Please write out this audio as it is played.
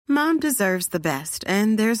Mom deserves the best,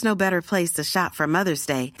 and there's no better place to shop for Mother's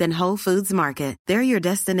Day than Whole Foods Market. They're your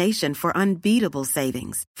destination for unbeatable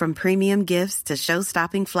savings, from premium gifts to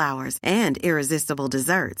show-stopping flowers and irresistible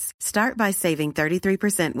desserts. Start by saving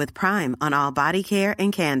 33% with Prime on all body care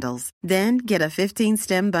and candles. Then get a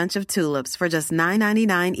 15-stem bunch of tulips for just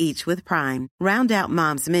 $9.99 each with Prime. Round out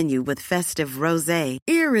Mom's menu with festive rosé,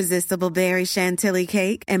 irresistible berry chantilly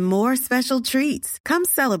cake, and more special treats. Come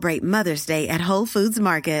celebrate Mother's Day at Whole Foods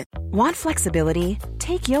Market. Want flexibility?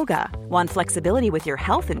 Take yoga. Want flexibility with your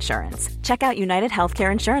health insurance? Check out United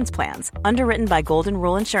Healthcare Insurance Plans. Underwritten by Golden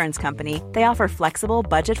Rule Insurance Company, they offer flexible,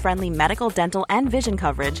 budget-friendly medical, dental, and vision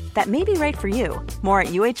coverage that may be right for you. More at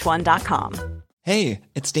uh1.com. Hey,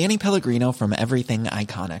 it's Danny Pellegrino from Everything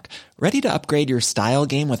Iconic. Ready to upgrade your style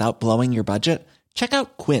game without blowing your budget? Check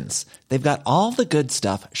out Quince. They've got all the good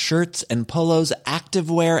stuff, shirts and polos,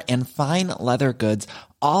 activewear, and fine leather goods,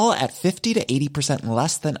 all at 50 to 80%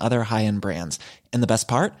 less than other high-end brands. And the best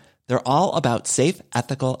part? They're all about safe,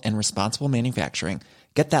 ethical, and responsible manufacturing.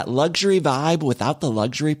 Get that luxury vibe without the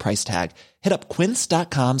luxury price tag. Hit up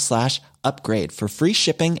quince.com/upgrade for free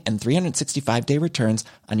shipping and 365-day returns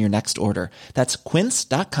on your next order. That's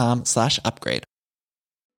quince.com/upgrade.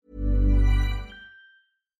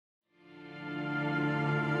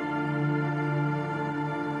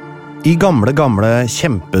 I gamle,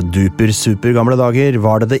 kjempeduper supergamle dager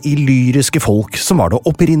var det illyriske folk som var det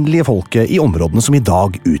opprinnelige folket i områdene som I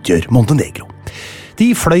dag utgjør Montenegro.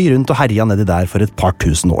 De fløy rundt og herja nedi der for et par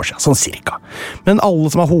tusen år siden, sånn cirka. Men alle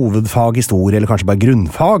som har hovedfag historie, eller kanskje bare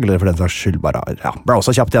grunnfag, eller for den slags skyld bare, ble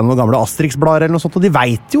også kjapt gjennom noen gamle Asterix-blader eller noe sånt, og de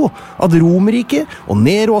vet jo at Romerriket og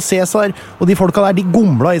Nero og Caesar og de folka der, de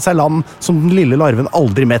gomla I seg land som den lille larven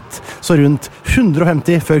aldri mett. Så rundt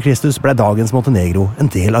 150 før Kristus ble dagens Montenegro en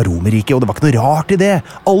del av Romerriket, og det var ikke noe rart I det.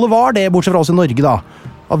 Alle var det, bortsett fra oss I Norge da.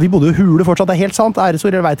 At vi bodde I hule fortsatt, det helt sant,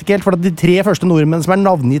 æresord, jeg vet ikke helt, for de 3 første nordmenn som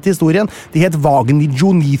navngitt I historien, de het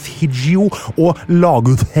Vagnidjo, Nithigio og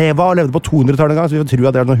Lagutheva, og levde på 200-tallet en gang, så vi får tro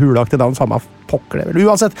at det noe huleaktig navn, samme pokker det vel.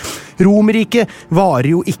 Uansett, Romerriket varer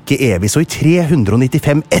jo ikke evig, så I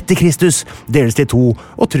 395 etter Kristus deles til 2,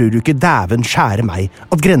 og tror du ikke dæven skjære meg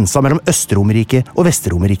at grensa mellom Øst-Romerriket og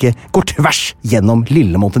Vest-Romerriket går tvers gjennom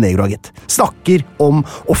lille Montenegro, gitt. Snakker om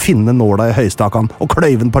å finne nåla I høystakan og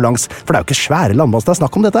kløyven på langs, for det jo ikke svære landmass det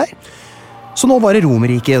snakk om dette her. Så nå var det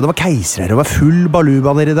Romerriket, og det var keisere, og det var full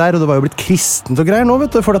baluba nedi der, og det var jo blitt kristent og greier nå,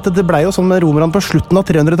 vet du, for det ble jo sånn med romerne på slutten av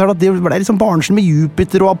 300-tallet, at de ble liksom barnslig med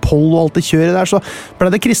Jupiter og Apollo og alt det kjøret der, så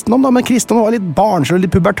ble det kristendom da, men kristendom var litt barnslig og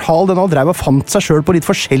litt pubertal, den drev og fant seg selv på litt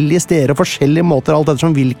forskjellige steder og forskjellige måter, alt etter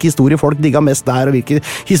som hvilke historier folk digga mest der, og hvilke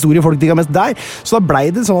historier folk digga mest der, så da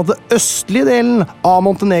ble det sånn at det østlige delen av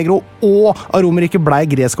Montenegro og av Romerriket ble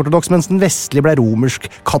gresk-ortodoks, mens den vestlige ble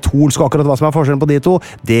romersk-katolsk, og akkurat hva som forskjellen på de to,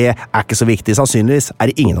 det ikke så viktig. Sannsynligvis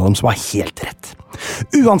det ingen av dem som har helt rett.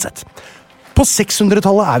 Uansett, på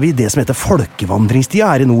 600-tallet vi I det som heter folkevandringstida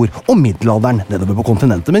her I nord, og middelalderen nedover på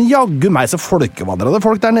kontinentet, men jaggu meg så folkevandrede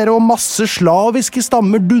folk der nede, og masse slaviske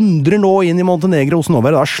stammer dundrer nå inn I Montenegro, hos nå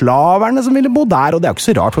var det da slaverne som ville bo der, og det jo ikke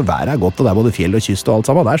så rart, for været godt, og det både fjell og kyst og alt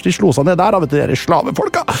sammen der, så de slo seg ned der, vet du, de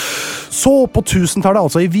slavefolka. Så på 1000-tallet,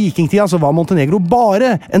 altså I vikingtida, så var Montenegro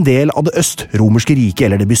bare en del av det øst-romerske riket,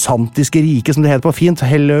 eller det bysantiske riket, som det heter på fint,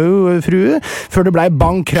 hello, frue, før det ble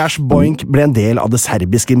bang, crash, boink, ble en del av det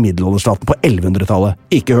serbiske middelalderstaten på 1100-tallet.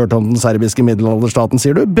 Ikke hørt om den serbiske middelalderstaten,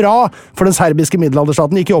 sier du? Bra, for den serbiske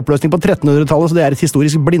middelalderstaten gikk I oppløsning på 1300-tallet, så det et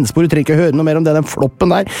historisk blindspor, du trenger ikke høre noe mer om det, den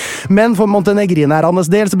floppen der. Men for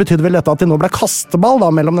montenegrinernes del så betydde vel dette at de nå ble kasteball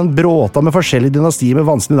da, mellom den bråta med forskjellige dynastier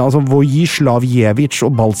med vanskelige navn som Vojislavjevic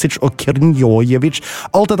og Balsic og Krnjojevic.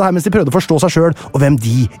 Alt dette her mens de prøvde å forstå seg selv og hvem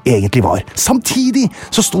de egentlig var. Samtidig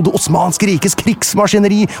så stod det Osmanske rikes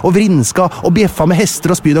krigsmaskineri og vrinska og bjeffa med hester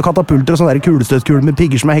og spyd og katapulter og sånne der kulestøtkuler med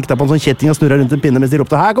pigger som hekta på en sånn kjetting og snurra rundt en pinne mens de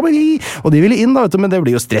ropte «Her kommer vi!» Og de ville inn da, vet du, men det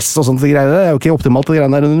blir jo stress og sånt greier. Det jo ikke optimalt det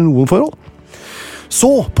greiene der under noen forhold. Så,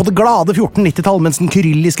 på det glade 1490-tall, mens den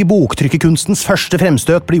kyrilliske boktrykkerkunstens første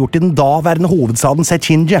fremstøt ble gjort I den daværende hovedstaden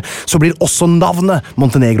Sechinje, så blir også navnet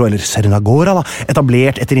Montenegro, eller Sernagora, da,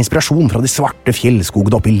 etablert etter inspirasjon fra de svarte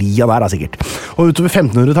fjellskogene oppe I lia der, da, sikkert. Og utover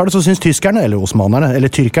 1500-tallet så syns tyskerne, eller osmanerne, eller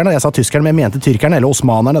tyrkerne, jeg sa tyskerne, men jeg mente tyrkerne, eller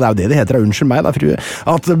osmanerne, det jo det heter, unnskyld meg da, frue,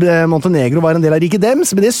 at Montenegro var en del av riket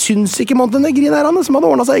dems, men det syns ikke montenegrinerne, som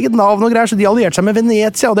hadde ordnet seg eget navn og greier, så de allierte seg med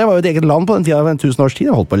Venezia, og det var jo et eget land på den tida, 1000 års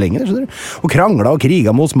tid, holdt på lenge, skjønner du, og krangla og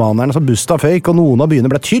kriga mot osmanerne som busta føyk, og noen av byene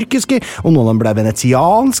ble tyrkiske, og noen av dem ble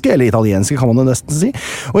venetianske, eller italienske kan man jo nesten si.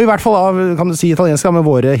 Og I hvert fall kan du si italienske med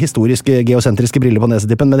våre historiske, geosentriske briller på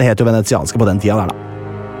nesetippen, men det heter jo venetianske på den tida der da.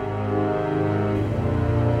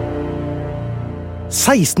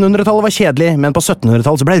 1600-tallet var kjedelig, men på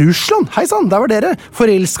 1700-tallet så ble Russland, hei sann, der var dere,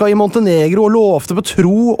 forelsket i Montenegro og lovte på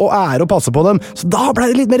tro og ære å passe på dem. Så da ble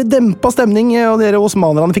det litt mer dempet stemning, og dere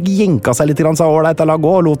osmanerne fikk jenka seg litt, sa ålreit, la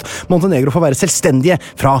gå, og lot Montenegro få være selvstendige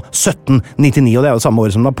fra 1799, og det er jo samme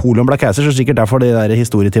år som Napoleon ble keiser, så sikkert derfor de der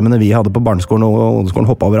historietimene vi hadde på barneskolen og ungdomsskolen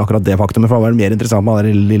hoppet over akkurat det faktumet, for det var mer interessant med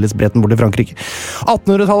den lille spretten bort til Frankrike.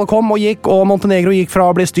 1800-tallet kom og gikk, og Montenegro gikk fra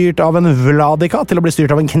å bli styrt av en Vladika til å bli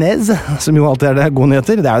styrt av en knez, som jo alltid er det gode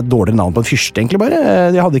nyheter. Det er jo et dårligere navn på en fyrste, egentlig bare.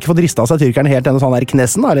 De hadde ikke fått ristet av seg tyrkerne helt ennå, så han der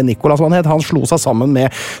Knesen, eller Nikola som han het, han slo seg sammen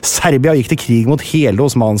med Serbia og gikk til krig mot hele det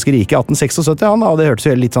osmanske riket i 1876. Han, det hørtes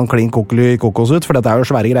jo litt sånn klin kokos ut, for dette er jo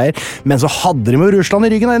svære greier. Men så hadde de med Russland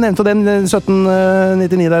i ryggen, jeg nevnte den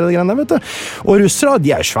 1799 der, det greiene der, vet du. Og russere,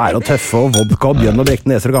 de er jo svære og tøffe, og vodka og bjørn og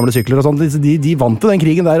brekte neser og gamle sykler og sånt. De vant jo den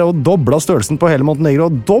krigen der, og dobla størrelsen på hele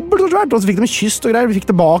Montenegro, og dobbelt så svært, og så fikk de kyst og greier. Vi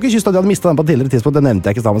fikk tilbake kyst, og de hadde mistet den på et tidligere tidspunkt, det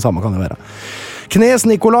nevnte jeg ikke, men samme kan det være. Knes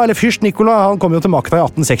Nikola, eller fyrst Nikola, han kom jo til makta i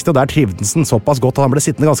 1860, og der trivdes han såpass godt at han ble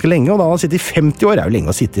sittende ganske lenge, og da han har sittet i 50 år, det er jo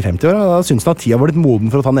lenge å sitte i 50 år, og da synes han at tida var litt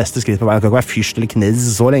moden for å ta neste skritt på veien, han kan ikke være fyrst eller Knes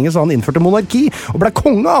så lenge, så han innførte monarki, og ble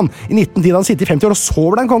konge han, i 1910 han sittet i 50 år, og så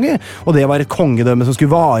ble han konge, og det var et kongedømme som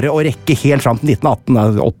skulle vare og rekke helt fram til 1918, det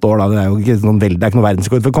er 8 år da, det er jo ikke det er ikke noe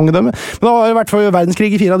verdensrekord for kongedømme, men da var det vært for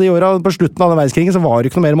verdenskrig i 4 av de årene, på slutten av den verdenskrigen så var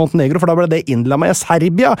det ikke noe mer Montenegro, for da ble det innlemmet i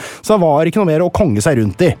Serbia, så da var det ikke noe mer å konge seg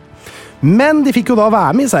rundt i. Men de fikk jo da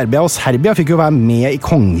være med i Serbia, og Serbia fikk jo være med i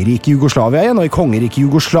kongeriket Jugoslavia igjen, og i kongeriket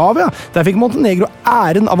Jugoslavia, der fikk Montenegro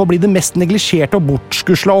æren av å bli det mest neglisjerte og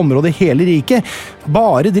bortskusla området i hele riket.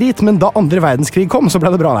 Bare drit, men da andre verdenskrig kom, så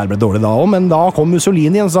ble det bra. Nei, det ble dårlig da også, men da kom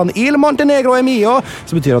Mussolini igjen og sa Il Montenegro è mio,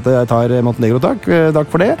 så betyr at jeg tar Montenegro,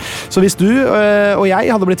 takk for det. Så hvis du og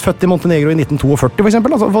jeg hadde blitt født i Montenegro i 1942 for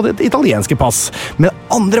eksempel, altså fått et italienske pass, men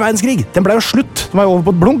andre verdenskrig, den ble jo slutt, den var jo over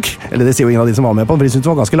på et blunk, eller det sier jo ingen av de som var med på, for de syntes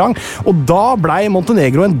den var ganske lang, og da ble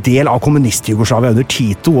Montenegro en del av kommunist-Jugoslavia under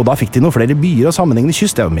Tito, og da fikk de noen flere byer og sammenhengende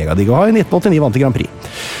kyst, det var megadigg å ha. I 1989 vant de Grand Prix.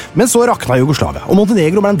 Men så rakna Jugoslavia, og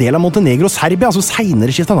Montenegro ble en del av Montenegro og Serbia, altså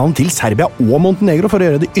senere skiftet navn til Serbia og Montenegro for å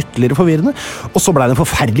gjøre det ytterligere forvirrende, og så ble det en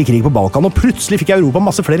forferdelig krig på Balkan, og plutselig fikk Europa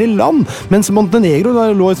masse flere land, mens Montenegro da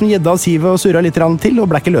lå som gjedda og sivet og surra litt til,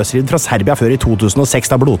 og ble ikke løsridd fra Serbia før i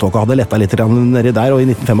 2006, da blodtåka hadde letta litt nedi der, og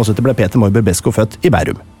i 1975 ble Peter Mojber Besko født i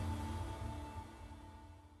Bærum.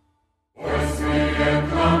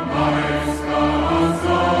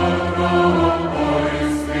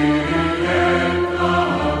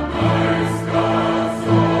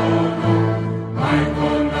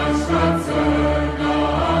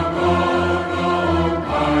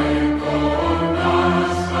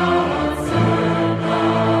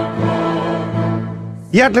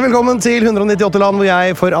 Hjertelig velkommen til 198 land, hvor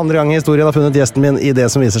jeg for andre gang i historien har funnet gjesten min i det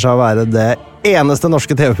som viser seg å være det eneste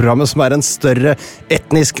norske TV-programmet som er en større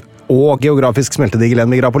etnisk og geografisk smeltedigel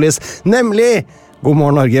enn Migrapolis, nemlig God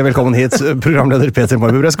morgen Norge, velkommen hit, programleder Peter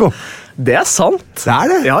Mojber Besko. Det er sant. Det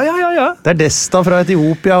er det? Ja. Det er Desta fra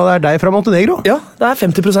Etiopia, og det er deg fra Montenegro. Ja, det er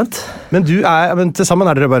 50%. Men til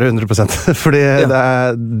sammen er dere bare 100%, fordi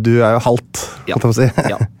du er jo halvt, kan jeg si.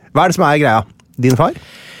 Ja. Hva er det som er greia? Din far?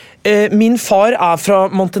 Min far er fra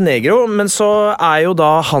Montenegro, men så er jo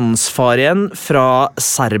da hans far igjen fra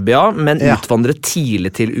Serbia, men utvandret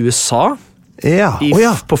tidlig til USA.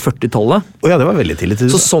 På 40-tallet. Det var veldig tidlig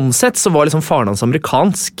til USA. Så sånn sett så var liksom faren hans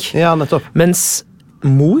amerikansk. Ja, nettopp. Mens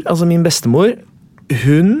mor, altså min bestemor,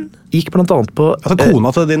 hun gikk blant annet på... Altså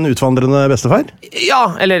kona til din utvandrende bestefar?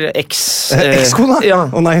 Ja, eller Ekskona? Ja,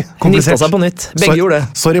 nei, hun gifta seg på nytt. Begge gjorde det.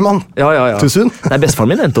 Sorry, mann. Ja. Too soon? Nei,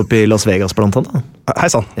 bestefaren min endte opp i Las Vegas blant annet. Hei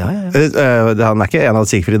sann. Ja. Han er ikke en av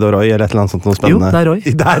Sigfrid og Roy eller et eller annet sånt noe spennende? Jo, det er Roy.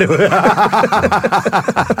 Det er Roy.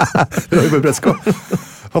 Roy Bebresko.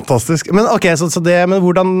 Fantastisk. Men ok, men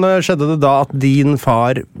hvordan skjedde det da at din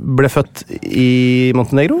far ble født i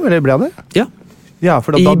Montenegro, eller ble han det? Ja. I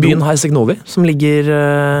byen Herceg-Novi, som ligger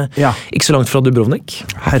ikke så langt fra Dubrovnik.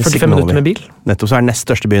 45 minutter med bil. Nettopp, så er den nest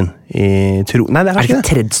største byen i Nei, det er ikke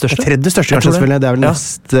tredje største? Tredje største, kanskje, selvfølgelig. Det er vel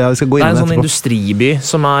nest... Det er en sånn industriby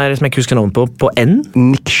som jeg ikke husker navnet på N.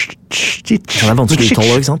 Nikšić. Det er vanskelig å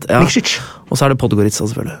uttale, ikke sant? Ja. Nikšić. Og så er det Podgorica,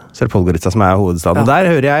 selvfølgelig. Så er det Podgorica som er hovedstaden. Der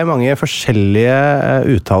hører jeg mange forskjellige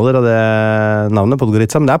uttaler av det navnet,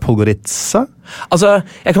 Podgorica, men det er Podgorica. Altså,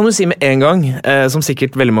 jeg kan jo si med en gang, som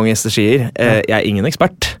sikkert veldig mange gjester sier, jeg er ingen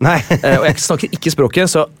ekspert. Nei. Og jeg snakker ikke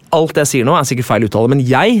språket, så alt jeg sier nå er sikkert feil uttale, men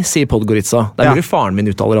jeg sier Podgorica. Det er mulig faren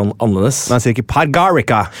min uttaler annerledes. Men jeg sier ikke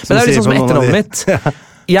Podgorica. Men det er jo litt sånn som etternavnet mitt.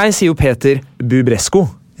 Jeg sier jo Peter Bubresko.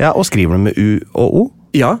 Ja, og skriver det med U og O?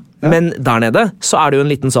 Ja, men der nede så er det jo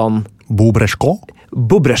en liten sånn Bubresko?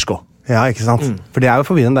 Bubresko. Ja, ikke sant? For det jo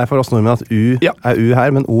forvirrende der for oss nordmenn at U U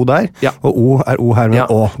her, men O der, og O her, men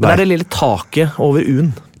Å der. Men det det lille taket over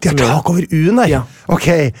U-en. De har tak over U-en der? Ja. Ok.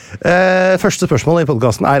 Første spørsmål i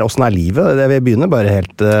podcasten hvordan livet? Det vil begynne bare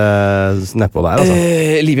helt nedpå der, altså.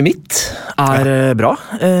 Livet mitt bra,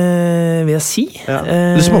 vil jeg si. Ja.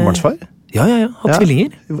 Du småbarnsfar? Ja. Har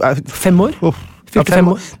tvillinger. 5 år. Fylte 5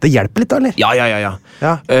 år. Det hjelper litt da, eller?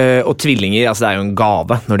 Ja. Og tvillinger, altså det jo en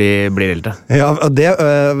gave når de blir eldre. Ja, og det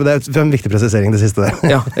en viktig presisering det siste der.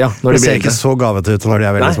 Ja, når de ser ikke så gavete ut når de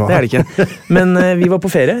veldig små. Nei, det det ikke. Men vi var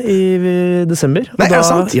på ferie i desember. Nei, det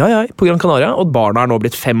sant? Ja, på Gran Canaria, og barna nå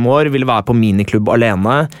blitt 5 år, ville være på miniklubb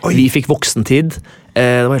alene. Oi. Vi fikk voksentid.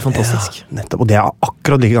 Det var helt fantastisk. Ja, nettopp, og det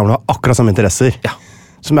akkurat like gamle, akkurat samme interesser. Ja.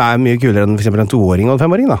 Som mye kulere enn for eksempel en 2-åring og en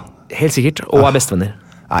 5-åring da. Helt sikkert, og bestevenner.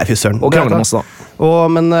 Nei, fy søren. Og krangler masse da.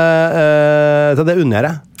 Men det unner jeg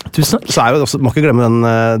deg. Tusen takk. Så jo også, må ikke glemme den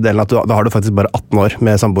delen at da har du faktisk bare 18 år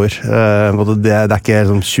med samboer. Det ikke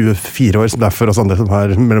sånn 24 år som det for oss andre som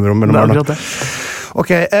har mellomrom mellom barna. Det.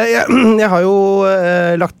 Ok, jeg har jo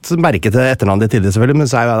lagt merke til etternavnet ditt tidligere selvfølgelig, men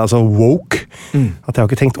så jeg altså woke. At jeg har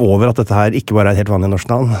ikke tenkt over at dette her ikke bare et helt vanlig norsk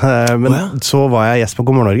navn. Men så var jeg gjest på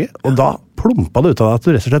God morgen Norge, og da plumpa det ut av at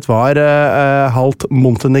du rett og slett var halvt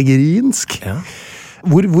montenegrinsk. Ja.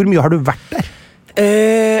 Hvor mye har du vært der?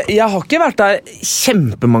 Jeg har ikke vært der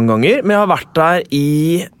kjempemange ganger, men jeg har vært der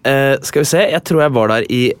i skal vi se, jeg tror jeg var der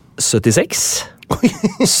i 76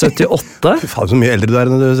 78 Fy faen, så mye eldre du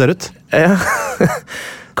enn du ser ut.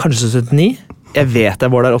 Kanskje 79. Jeg vet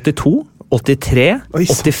jeg var der 82 83,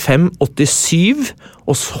 85, 87,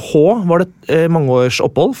 og så var det mange års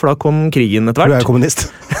opphold, for da kom krigen etter hvert. Du kommunist.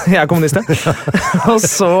 Jeg kommunist, ja. Og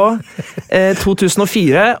så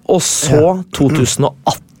 2004, og så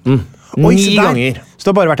 2018. 9 ganger. Så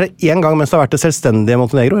du har bare vært der 1 gang mens du har vært det selvstendige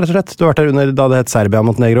Montenegro, rett og slett? Du har vært der under da det het Serbia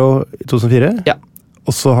Montenegro i 2004? Ja.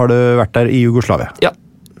 Og så har du vært der i Jugoslavia? Ja.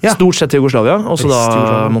 Stort sett i Jugoslavia, og så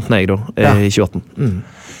da Montenegro i 2018.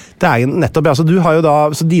 Det nettopp, altså du har jo da,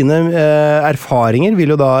 så dine erfaringer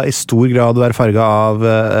vil jo da i stor grad være farget av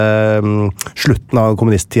slutten av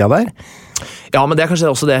kommunisttida der. Ja, men det kanskje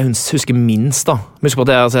også det jeg husker minst da. Husk på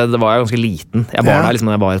at det var jeg ganske liten. Jeg var der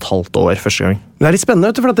liksom da jeg var et halvt år første gang. Det litt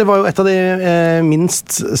spennende, for det var jo et av de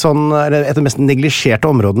minst sånn, eller et av de mest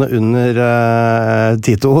neglisjerte områdene under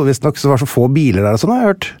Tito. Visstnok så var så få biler der og sånn, har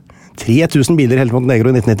jeg hørt. 3000 biler helt Montenegro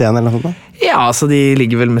i 1991 eller noe sånt? Ja, så de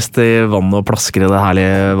ligger vel mest i vann og plasker i det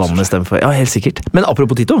herlige vannet i stedet for. Ja, helt sikkert. Men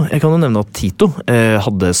apropos Tito, jeg kan jo nevne at Tito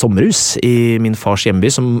hadde sommerhus i min fars hjemby,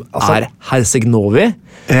 som Herceg-Novi.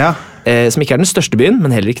 Ja. Som ikke den største byen,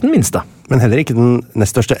 men heller ikke den minste. Men heller ikke den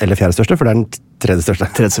nest største eller fjerde største, for det den tredje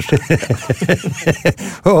største.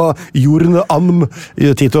 Og Jorn Anm,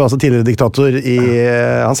 Tito, altså tidligere diktator,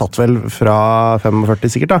 han satt vel fra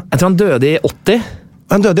 45 sikkert da? Jeg tror han døde i 80.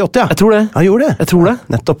 Han døde i 80, ja. Jeg tror det. Han gjorde det? Jeg tror det.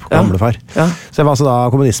 Nettopp, gamlefar. Ja. Så jeg var altså da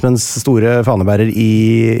kommunismens store fanebærer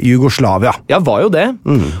i Jugoslavia. Ja, var jo det.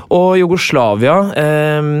 Og Jugoslavia,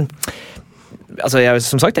 altså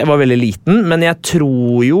som sagt, jeg var veldig liten, men jeg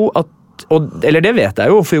tror jo at, eller det vet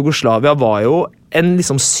jeg jo, for Jugoslavia var jo en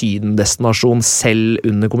liksom sydendestinasjon selv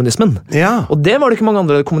under kommunismen. Ja. Og det var det ikke mange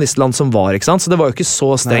andre kommunistland som var, ikke sant? Så det var jo ikke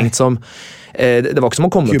så strengt som det var ikke som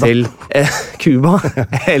å komme til Cuba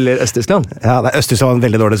eller Øst-Tyskland. Ja, Øst-Tyskland var en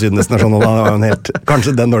veldig dårlig sydendestinasjon, og da var den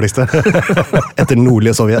kanskje den dårligste etter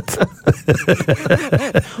nordlige Sovjet.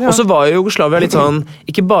 Og så var jo Jugoslavia litt sånn,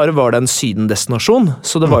 ikke bare var det en sydendestinasjon,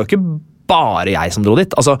 så det var jo ikke bare jeg som dro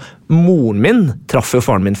dit. Altså, moren min traff jo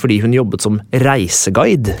faren min fordi hun jobbet som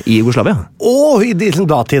reiseguide i Jugoslavia. I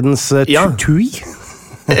datidens Tui?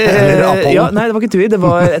 Ja, nei, det var ikke Tui, jeg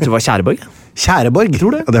tror det var Tjæreborg. Tjæreborg?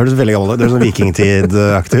 Tror det? Det høres veldig gammelt ut. Det høres sånn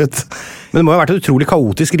vikingtid-aktig ut. Men det må jo ha vært et utrolig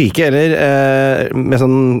kaotisk rike, eller med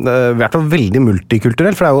sånn, i hvert fall veldig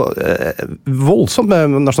multikulturelt, for det er jo voldsomt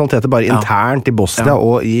med nasjonaliteter bare internt i Bosnia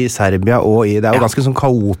og i Serbia, og det er jo ganske sånn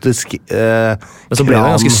kaotisk men så ble det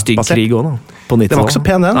en ganske stygg krig også da, på 90-tallet. Det var ikke så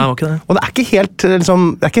pen den. Nei, det var ikke det. Og det er ikke helt, liksom,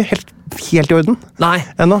 det er ikke helt i orden. Nei.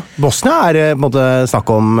 Ennå. Bosnia på en måte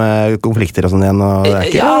snakk om konflikter og sånn igjen, og det er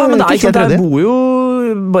ikke, men det er ikke der bor jo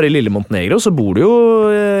bare i lille Montenegro, så bor det jo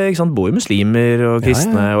ikke sant, bor jo muslimer og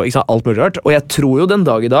kristne og ikke sant, alt mulig rart. Og jeg tror jo den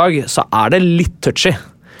dag i dag så er det litt touchy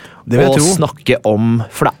å snakke om,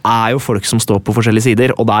 for det er jo folk som står på forskjellige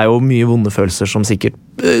sider, og det er jo mye vonde følelser som sikkert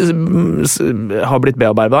har blitt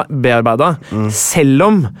bearbeidet. Selv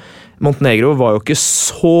om Montenegro var jo ikke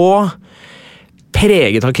så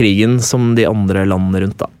preget av krigen som de andre landene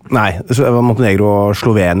rundt da. Nei, Montenegro og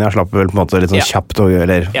Slovenia slapp vel på en måte litt sånn kjapt,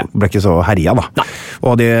 eller ble ikke så herja da. Nei.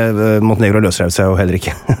 Og Montenegro løsrev seg jo heller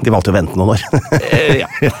ikke. De valgte å vente noen år. Ja.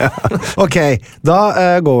 Ok, da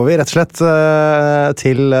går vi rett og slett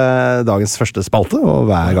til dagens første spalte,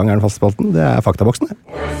 og hver gang den faste spalten, det Faktaboksen.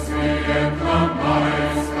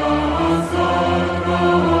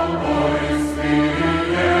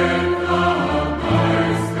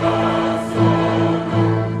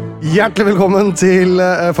 Hjertelig velkommen til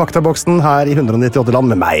Faktaboksen her i 198 land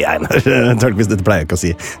med meg, Einar Tørnquist. Dette pleier jeg ikke å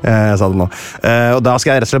si, jeg sa det nå. Og da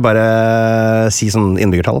skal jeg rett og slett bare si sånn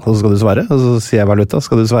innbyggertall, og så skal du svare, og så sier jeg valuta,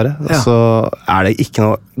 skal du svare. Og så det ikke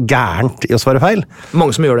noe gærent i å svare feil.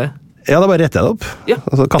 Mange som gjør det. Ja, da bare retter jeg det opp. Ja,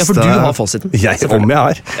 for du har fasiten. Om jeg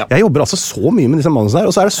har. Ja. Jeg jobber altså så mye med disse manusene her,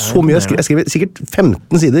 og så det så mye jeg skriver sikkert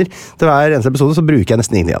 15 sider til hver eneste episode, så bruker jeg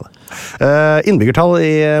nesten ingenting av det. Innbyggertall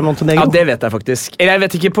i Montenegro? Ja, det vet jeg faktisk. Jeg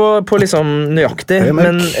vet ikke på liksom nøyaktig,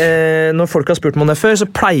 men når folk har spurt meg om det før, så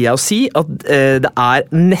pleier jeg å si at det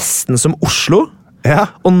nesten som Oslo,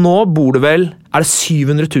 og nå bor det vel, det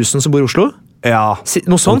 700 000 som bor i Oslo? Ja,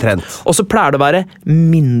 noe sånt. Omtrent. Og så pleier det å være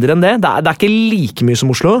mindre enn det. Det ikke like mye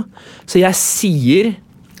som Oslo, så jeg sier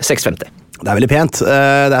 650. Det veldig pent.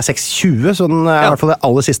 Det 620, så den i hvert fall det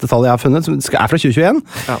aller siste tallet jeg har funnet, som fra 2021.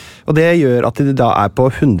 Ja. Og det gjør at de da på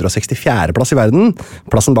 164. plass i verden,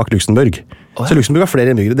 plassen bak Luxembourg. Så Luxembourg har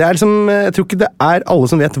flere innbyggere. Det liksom, jeg tror ikke det alle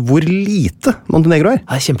som vet hvor lite Montenegro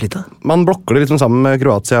Det kjempelite. Man blokker det liksom sammen med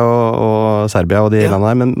Kroatia og Serbia og de landene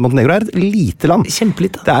her, men Montenegro et lite land.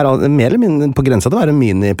 Kjempelite. Det mer eller mindre på grensa til å være en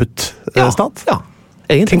miniputt-stat. Ja,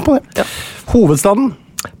 egentlig. Tenk på det. Ja. Hovedstaden?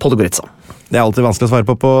 Podgorica. Det alltid vanskelig å svare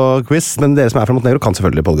på quiz, men dere som fra Montenegro kan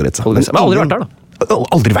selvfølgelig Podgorica. Men jeg har aldri vært der, da.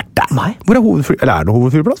 Aldri vært der? Nei. Hvor det noe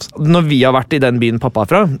hovedflyplass? Når vi har vært i den byen pappa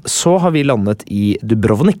fra, så har vi landet i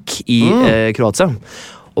Dubrovnik i Kroatia.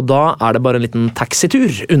 Og da det bare en liten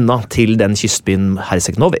taxitur unna til den kystbyen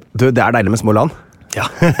Herceg-Novi. Det deilig med små land. Ja.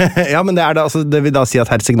 Ja, men det vil da si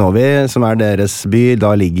at Herceg-Novi, som deres by,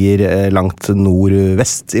 da ligger langt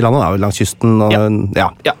nordvest i landet, da, langs kysten og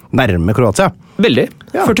nærme Kroatia. Veldig.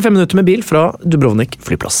 45 minutter med bil fra Dubrovnik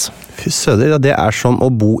flyplass. Fy søder, det som å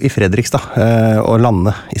bo i Fredrikstad og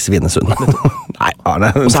lande i Svinesund. Nei, Arne.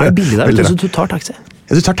 Og så det billig der, så du tar taxi.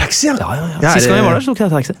 Ja, du tar taxi, ja? Ja. Sist gang jeg var der, så tok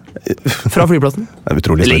jeg taxi. Fra flyplassen. Det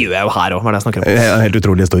utrolig historie. Eller gjør jeg jo her også, hva det jeg snakker om. Det en helt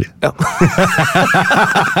utrolig historie. Ja.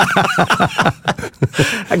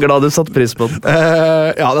 Jeg glad du satte pris på den.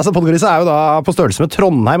 Podgorica jo da på størrelse med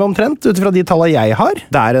Trondheim omtrent, utifra de tallene jeg har.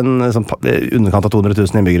 Det en sånn, underkant av 200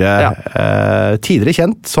 000 innbyggere. Tidligere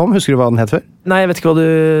kjent som, husker du hva den het før? Nei, jeg vet ikke hva du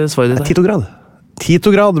svarer til. Titograd.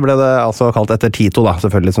 Titograd ble det altså kalt etter Tito, da,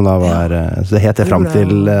 selvfølgelig, som da var så det het det frem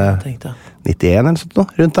til 91 eller sånt nå,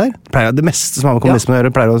 rundt der. Det meste som har med kommunisme å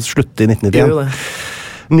gjøre, pleier å slutte i 1991.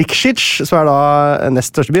 Nikšić, så da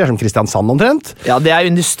nest største by, som Kristiansand omtrent. Ja, det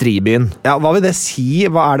industribyen. Ja, hva vil det si?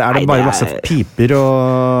 Hva det bare masse piper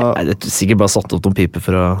og... Nei, det sikkert bare satt opp noen piper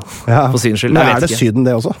for sin skyld. Men det Syden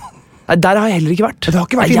det også? Nei, der har jeg heller ikke vært. Du har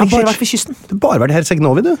ikke vært jeg har bare vært ved kysten. Du har bare vært i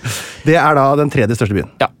Herceg-Novi, du. Det da den tredje største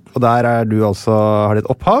byen. Ja. Og der du altså har ditt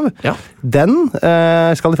opphav. Ja. Den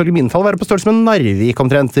skal ifølge mine tall være på størrelse med Narvik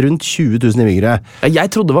omtrent, rundt 20 000 innbyggere. Ja,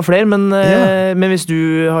 jeg trodde det var flere, men hvis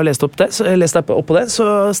du har lest opp på det,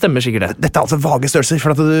 så stemmer sikkert det. Dette altså vage størrelser,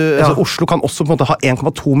 for at Oslo kan også på en måte ha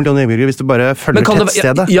 1,2 millioner innbyggere hvis du bare følger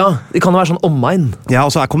tettstedet. Ja, det kan være sånn omegn. Ja,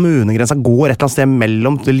 og så kommunegrensa går et eller annet sted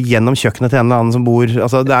mellom, gjennom kjøkkenet til en eller annen som bor.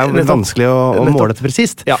 Altså, det jo vanskelig å måle det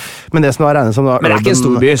presist. Ja. Men det som regnet som Men det ikke en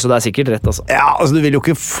stor by, så det sikkert rett, altså. Ja, altså du vil jo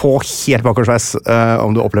ikke få helt bakoversveis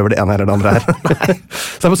om du opplever det ene eller det andre her.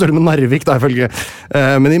 Så det på størrelse med Narvik, da, ifølge.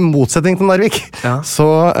 Men i motsetning til Narvik, så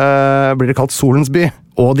blir det kalt Solens by,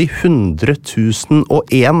 og de 100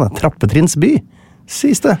 001 trappetrinns by,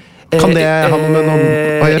 sies det. Kan det ha med noe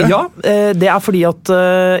å gjøre? Ja, det fordi at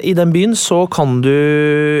i den byen så kan du,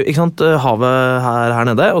 ikke sant, havet her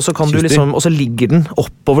nede, og så kan du liksom, og så ligger den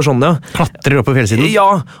oppover sånn, ja. Klatrer opp på fjellsiden?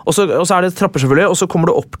 Ja, og så det trapper selvfølgelig, og så kommer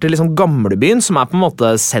du opp til liksom gamlebyen, som på en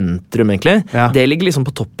måte sentrum egentlig. Ja. Det ligger liksom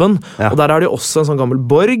på toppen, og der har de også en sånn gammel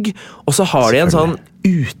borg, og så har de en sånn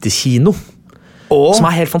utekino. Som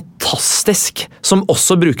helt fantastisk, som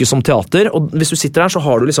også brukes som teater, og hvis du sitter der så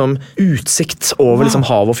har du liksom utsikt over liksom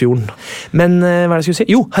hav og fjorden. Men hva det jeg skulle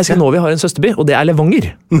si? Jo, Herceg-Novi har en søsterby, og det Levanger.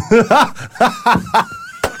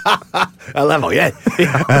 Ja, Levanger.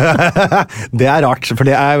 Det rart, for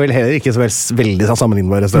det vel heller ikke så veldig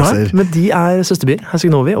sammenlignbare størrelser. Nei, men de søsterbyer,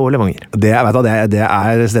 Herceg-Novi og Levanger. Det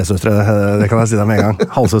stesøstre, det kan jeg si deg med en gang.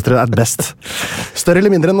 Halvsøstre best. Større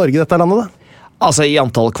eller mindre enn Norge, dette landet da? Altså i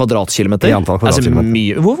antall kvadratkilometer? I antall kvadratkilometer. Altså,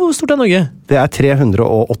 mye. Hvor stort Norge? Det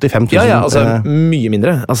 385 000. Ja, altså mye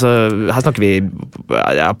mindre. Altså, her snakker vi,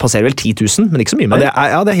 passerer vel 10 000, men ikke så mye mer. Det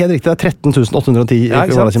er helt riktig. Det 13 810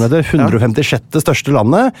 kvadratkilometer. 156. største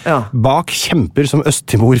landet. Bak kjemper som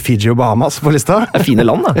Øst-Timor, Fiji og Bahamas på lista. Det fine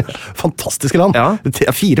land, da. Fantastiske land. Det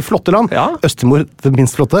 4 flotte land. Øst-Timor det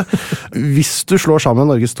minst flotte. Hvis du slår sammen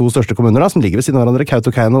Norges 2 største kommuner, da, som ligger ved siden av hverandre,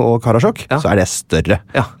 Kautokeino og Karasjok, så det større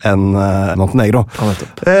enn Montenegro.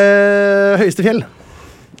 Høyeste fjell?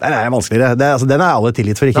 Den vanskeligere. Den alle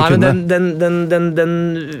tilgitt for ikke kunne. Men den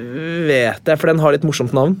vet jeg, for den har litt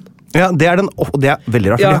morsomt navn. Ja, det er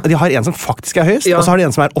veldig rart. De har en som faktisk høyest, og så har de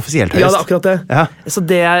en som offisielt høyest. Ja, det akkurat det. Ja. Så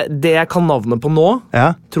det jeg kan navnet på nå,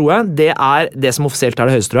 tror jeg, det det som offisielt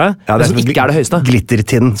det høyeste, tror jeg. Ja, det som ikke det høyeste.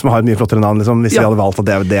 Glittertind, som har et mye flottere navn, liksom, hvis vi hadde valgt at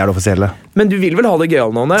det det offisielle. Men du vil vel ha det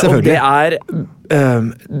gøyale navnet, og det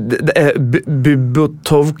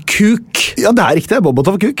Bobotov Kuk. Ja, det riktig.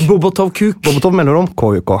 Bobotov Kuk. Bobotov mellomrom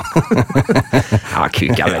KUK. Ja,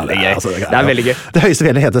 Kuk veldig gøy. Det veldig gøy. Det høyeste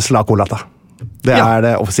fjellet heter Slakolata. Det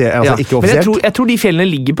det offisielt, altså ikke offisielt. Men jeg tror de fjellene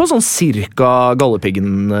ligger på sånn cirka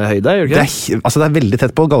Galdhøpiggen-høyde, gjør det ikke? Det veldig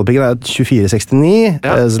tett på. Galdhøpiggen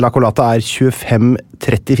 24,69. Slakolata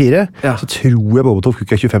 25,34. Så tror jeg Bobotov Kuk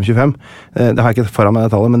 25,25. Det har jeg ikke foran meg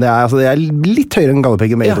det tallet, men det litt høyere enn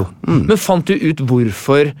Galdhøpiggen med 2. Men fant du ut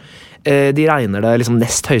hvorfor de regner det liksom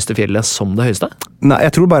nest høyeste fjellet som det høyeste? Nei,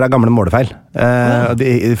 jeg tror bare det gamle målefeil.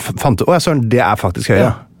 De fant ut, søren, det faktisk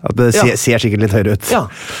høyere. At det ser sikkert litt høyere ut.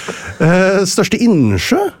 Største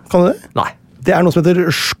innsjø, kan du det? Nei. Det noe som heter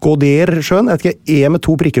Shkoder-sjøen. Jeg vet ikke, med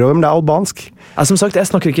 2 prikker over, men det albansk. Som sagt, jeg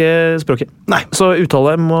snakker ikke språket. Nei. Så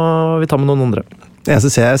uttale må vi ta med noen andre. Det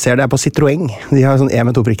eneste jeg ser det på Citroën. De har sånn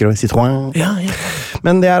med 2 prikker over. Citroën. Ja.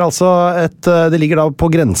 Men det altså det ligger da på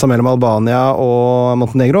grensa mellom Albania og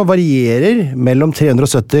Montenegro. Varierer mellom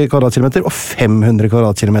 370 kvadratkilometer og 500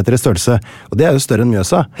 kvadratkilometer i størrelse. Og det jo større enn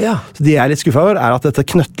Mjøsa. Ja. Så de litt skuffet over at dette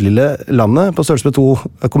knøttlille landet på størrelse med 2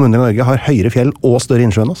 kommuner i Norge har høyere fjell og større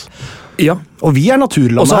innsjø enn oss. Ja. Og vi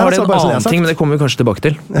naturlandet. Og så har det en annen ting, men det kommer vi kanskje tilbake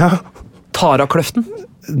til. Ja. Tara-kløften.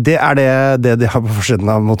 Det det de har på forsiden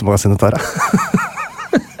av motemagasinet Tara.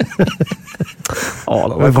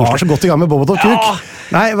 Vi var så godt i gang med Bobotov Kuk.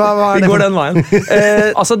 Nei, hva vi går den veien.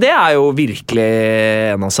 Det jo virkelig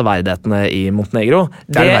en av severdighetene i Montenegro.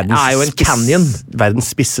 Det jo en canyon. Verdens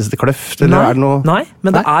spisseste kløft, eller det noe? Nei,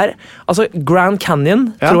 men det Grand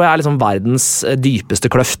Canyon tror jeg liksom verdens dypeste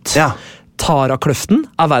kløft. Ja. Tara-kløften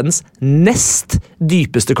verdens nest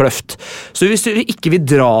dypeste kløft. Så hvis du ikke vil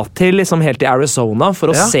dra til liksom helt til Arizona for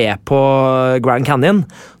å se på Grand Canyon,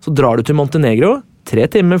 så drar du til Montenegro, 3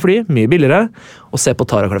 timer fly, mye billigere, og se på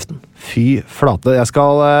Tara-kløften. Fy flate, jeg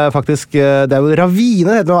skal faktisk, det jo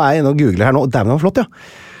ravine, nå jeg inne og googler her nå, det var flott, ja.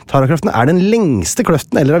 Tara-kløften den lengste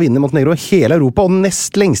kløften eller ravinen i Montenegro i hele Europa, og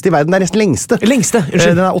nest lengste i verden. Det nesten lengste.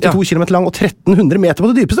 Unnskyld. Den 82 kilometer lang og 1300 meter på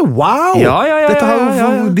det dypeste. Wow! Ja. Dette har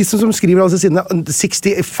de som skriver alle sidene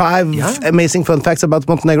 65 amazing fun facts about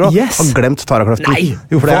Montenegro har glemt Tara-kløften. Nei,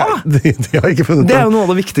 hva? De har ikke funnet det jo noe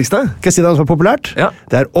av det viktigste. Skal jeg si det som populært? Ja.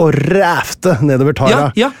 Det å ræfte nedover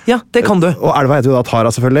Tara. Ja, det kan du. Og elva heter jo da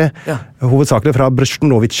Tara, selvfølgelig. Ja. Hovedsakelig fra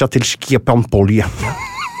Brestnovica til Skjepanpolje.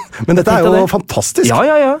 Men dette jo fantastisk.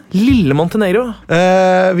 Ja. Lille Montenegro.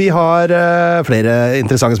 Vi har flere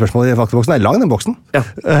interessante spørsmål i faktaboksen. Den lang, den boksen. Ja.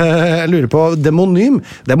 Jeg lurer på demonym.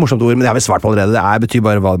 Det et morsomt ord, men det har vi svart på allerede. Det betyr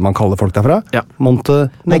bare hva man kaller folk derfra. Ja.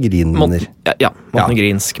 Montenegriner.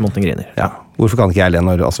 Montenegriner. Ja. Hvorfor kan ikke jeg le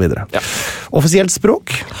når, og så videre. Ja. Offisielt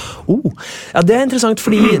språk? Det interessant,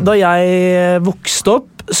 fordi da jeg vokste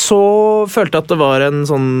opp, så følte jeg at det var en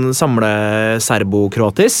sånn samle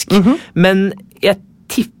serbokroatisk, men jeg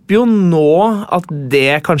tipper jo nå at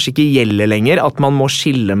det kanskje ikke gjelder lenger, at man må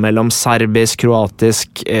skille mellom serbisk,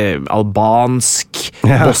 kroatisk, albansk,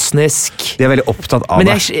 bosnisk. De veldig opptatt av det.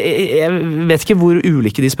 Men jeg vet ikke hvor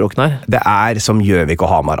ulike de språkene Det som Gjøvik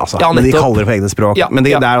og Hamar, altså. Ja, men de kaller det for egne språk. Ja, men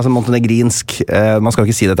det altså montenegrinsk. Man skal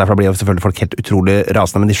jo ikke si dette, for da blir jo selvfølgelig folk helt utrolig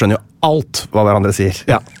rasende, men de skjønner jo alt hva hverandre sier.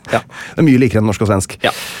 Ja. Det mye likere enn norsk og svensk.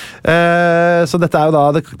 Ja. Så dette jo da,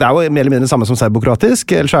 det jo mer eller mindre det samme som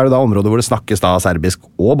serbokroatisk, eller så det da områder hvor det snakkes da serbisk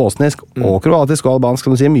og bosnisk og kroatisk og albansk,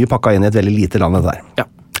 kan du si, mye pakka inn i et veldig lite land der. Ja.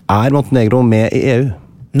 Montenegro med i EU?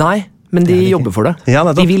 Nei, men de jobber for det. Ja,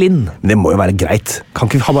 de vil inn. Men det må jo være greit. Kan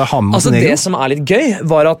ikke bare ha med Montenegro? Det som litt gøy,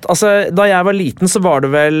 var at da jeg var liten, så var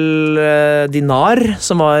det vel dinar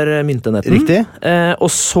som var myntenheten. Riktig.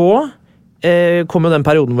 Og så kom jo den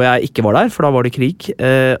perioden hvor jeg ikke var der, for da var det krig.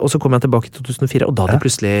 Og så kom jeg tilbake i 2004, og da hadde jeg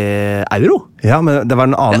plutselig euro. Ja, men det var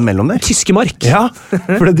en annen mellom der. Tyske mark. Ja,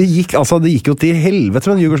 for det gikk jo til helvete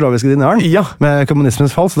med den jugoslaviske dinaren med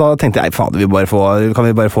kommunismens fall, så da tenkte jeg, fader, kan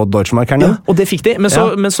vi bare få Deutsche Mark her nede? Ja, og det fikk de, men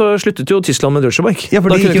så sluttet jo Tyskland med Deutsche Mark. Ja, for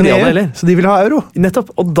de gikk jo ned, så de ville ha euro. Nettopp,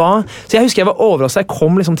 og da, så jeg husker jeg var overrasket, jeg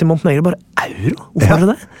kom liksom til Montenegro, bare euro? Hvorfor var det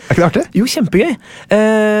det? Er ikke det artig? Jo, kjempegøy.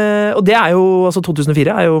 Og det er jo, altså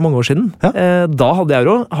 2004 er jo mange år siden. Da hadde jeg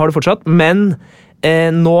euro, har det fortsatt, men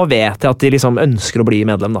nå vet jeg at de liksom ønsker å bli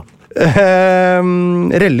medlem da.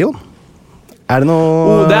 Religion? Er det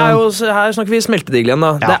noe... det er jo, her snakker vi smeltedigel igjen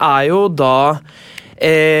da. Det er jo da...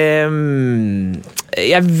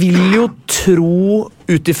 jeg vil jo tro,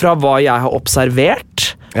 utifra hva jeg har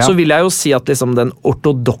observert, så vil jeg jo si at liksom den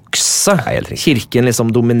ortodokse kirken liksom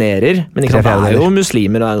dominerer, men ikke sant, det er jo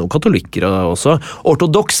muslimer, det er noen katolikker også.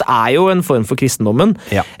 Ortodoks er jo en form for kristendommen,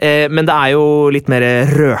 men det er jo litt mer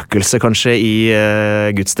røkelse kanskje i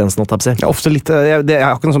gudstjenesten, ofte litt, jeg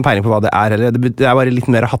har ikke noen sånn peiling på hva det er, eller det er bare litt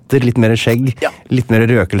mer hatter, litt mer skjegg, litt mer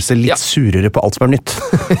røkelse, litt surere på alt som er nytt.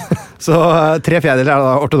 Så 3/4 er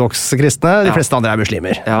da ortodokse kristne, de fleste andre er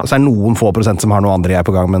muslimer. Og så er noen få prosent som har noe andre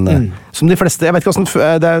på gang, men som de fleste, jeg vet ikke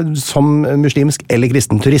hvordan det er, som muslimsk eller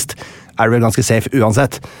kristen turist er det vel ganske safe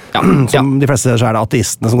uansett. Som de fleste så er det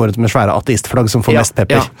ateistene som går ut med svære ateistflagg som får mest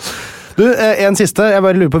pepper. Du, en siste, jeg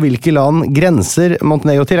bare lurer på hvilke land grenser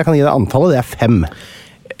Montenegro til. Jeg kan gi deg antallet, det er 5.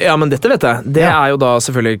 Ja, men dette vet jeg. Det er jo da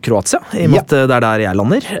selvfølgelig Kroatia, i og med at det er der jeg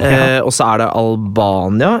lander. Og så er det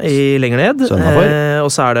Albania lenger ned. Og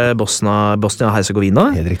så er det Bosnia-Herzegovina.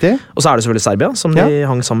 Helt riktig. Og så er det selvfølgelig Serbia, som de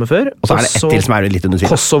hang sammen før. Og så er det ett til som er litt under tvil.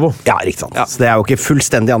 Kosovo. Ja, riktig sant. Så det er jo ikke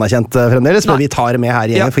fullstendig anerkjent fremdeles, men vi tar det med her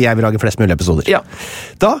i gjengen, for jeg vil lage flest mulig episoder.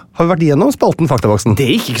 Da har vi vært igjennom spalten Faktaboksen. Det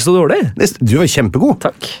gikk ikke så dårlig. Du var kjempegod.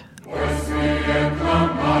 Takk.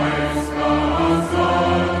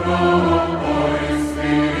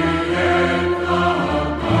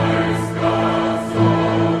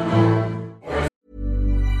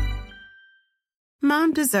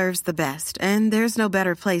 Mom deserves the best, and there's no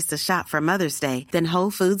better place to shop for Mother's Day than Whole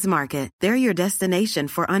Foods Market. They're your destination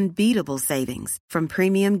for unbeatable savings, from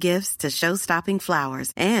premium gifts to show-stopping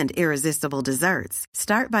flowers and irresistible desserts.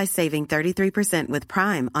 Start by saving 33% with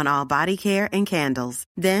Prime on all body care and candles.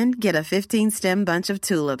 Then get a 15-stem bunch of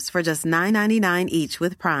tulips for just $9.99 each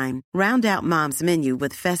with Prime. Round out Mom's menu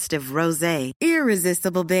with festive rosé,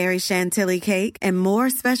 irresistible berry chantilly cake, and more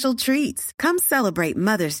special treats. Come celebrate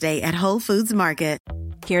Mother's Day at Whole Foods Market.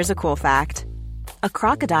 Here's a cool fact. A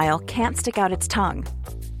crocodile can't stick out its tongue.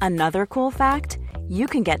 Another cool fact, you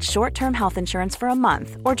can get short-term health insurance for a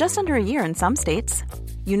month or just under a year in some states.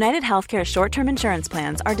 United Healthcare short-term insurance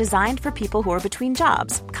plans are designed for people who are between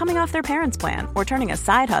jobs, coming off their parents' plan, or turning a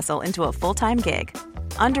side hustle into a full-time gig.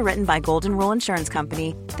 Underwritten by Golden Rule Insurance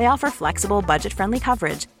Company, they offer flexible, budget-friendly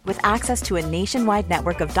coverage with access to a nationwide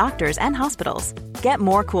network of doctors and hospitals. Get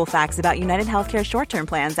more cool facts about United Healthcare short-term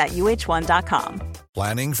plans at uh1.com.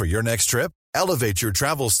 Planning for your next trip? Elevate your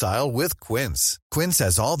travel style with Quince. Quince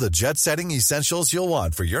has all the jet-setting essentials you'll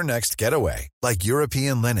want for your next getaway, like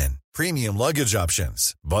European linen, premium luggage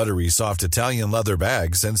options, buttery soft Italian leather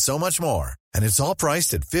bags, and so much more. And it's all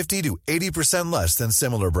priced at 50 to 80% less than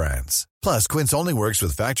similar brands. Plus, Quince only works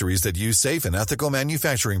with factories that use safe and ethical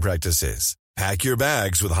manufacturing practices. Pack your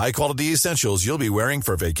bags with high-quality essentials you'll be wearing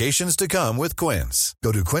for vacations to come with Quince.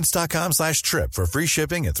 Go to quince.com/trip for free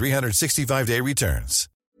shipping and 365-day returns.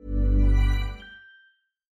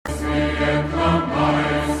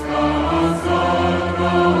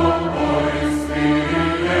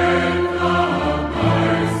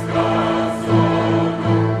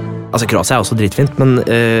 Altså, Kroatia er også dritfint, men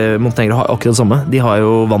Montenegro har akkurat det samme. De har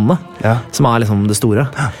jo vannet, som er liksom det store.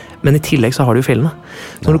 Men i tillegg så har de jo fjellene.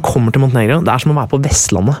 Så når du kommer til Montenegro, det er som å være på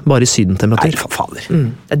Vestlandet, bare i sydentemperatur. Nei, fader.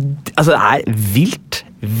 Altså, det er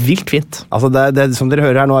vilt fint. Altså, det som dere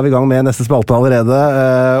hører her, nå er vi i gang med neste spalte allerede,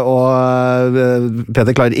 og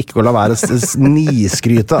Peter klarer ikke å la være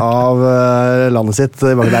sniskryte av landet sitt.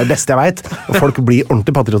 Det er det beste jeg vet, og folk blir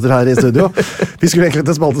ordentlig patrioter her i studio. Vi skulle egentlig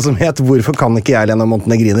til en spalte som het «Hvorfor kan ikke jeg gjennom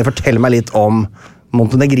montenegriner?» Fortell meg litt om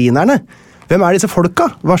montenegrinerne. Hvem er disse folka?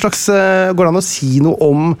 Hva slags, går det an å si noe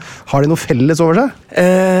om, har de noe felles over seg?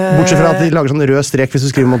 Bortsett fra at de lager sånn rød strek hvis du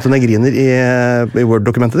skriver montenegriner i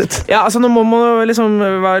Word-dokumentet ditt. Ja, altså nå må man liksom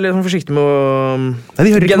være litt forsiktig med å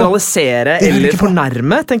generalisere eller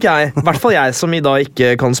fornærme, tenker jeg. I hvert fall jeg som i dag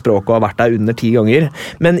ikke kan språk og har vært der under 10 ganger.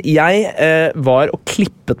 Men jeg var og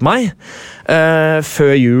klippet meg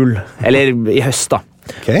før jul, eller i høst da.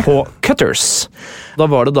 på Cutters. Da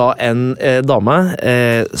var det da en dame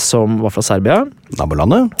som var fra Serbia.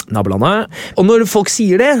 Nabolandet. Og når folk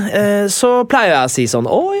sier det, så pleier jeg å si sånn,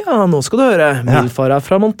 nå skal du høre, min far er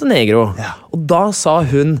fra Montenegro. Og da sa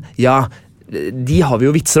hun, de har vi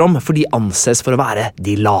jo vitser om, for de anses for å være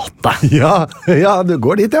de late. Ja, du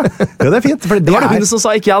går dit, ja. Det er fint. Det var det hun som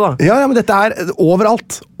sa, ikke jeg da. Ja, men dette er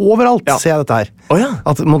overalt ser jeg dette her.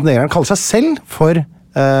 At montenegrerne kaller seg selv for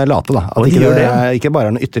late da. At ikke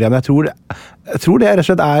bare er noe ytterligere, men jeg tror det rett og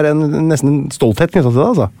slett er nesten en stolthet knyttet til det,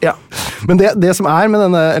 altså. Ja. Men det som er med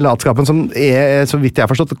denne latskapen, som så vidt jeg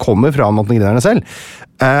har forstått, kommer fra montenegrinerne selv,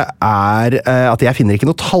 er at jeg finner ikke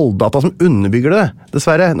noe talldata som underbygger det,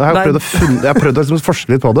 dessverre. Nå har jeg prøvd å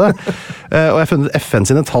forske litt på det, og jeg har funnet FN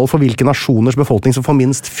sine tall for hvilke nasjoners befolkning som får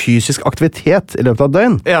minst fysisk aktivitet i løpet av et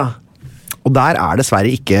døgn. Ja. Og der er dessverre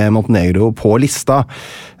ikke Montenegro på lista.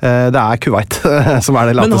 Det er Kuwait som er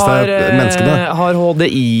det lateste menneskene. Men har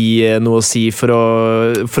HDI noe å si for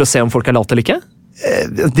å se om folk er late eller ikke?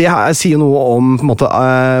 Det sier noe om på en måte,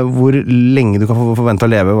 hvor lenge du kan forvente å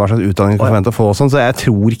leve, hva slags utdanning du kan forvente å få, sånn, så jeg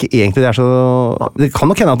tror ikke egentlig det er så... Det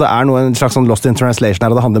kan nok hende at det er en slags sånn lost in translation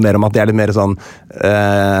her, og det handler mer om at det er litt mer sånn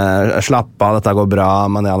slapp av, dette går bra,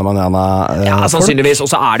 manjana ja, sannsynligvis,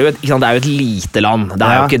 og så er det jo et lite land. Det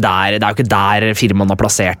er jo ikke der firmaen har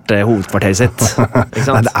plassert hovedkvarteret sitt. Ikke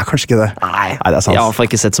sant? Nei, det er kanskje ikke det. Nei, det er sant. Jeg har i hvert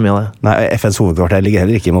fall ikke sett så mye av det. Nei, FNs hovedkvarter ligger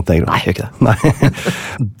heller ikke i Montenegro. Nei, gjør ikke det. Nei.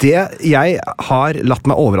 Det jeg har latt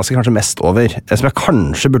meg overraske kanskje mest over, som jeg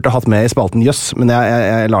kanskje burde hatt med i spalten Jøss, men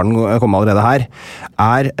jeg lar den komme allerede her,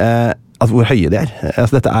 er at hvor høye de er.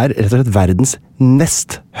 Altså, dette er rett og slett verdens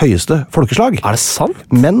nest høyeste folkeslag. Er det sant?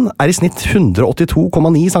 Menn er i snitt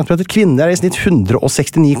 182,9 cm, kvinner er i snitt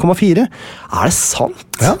 169,4. Er det sant?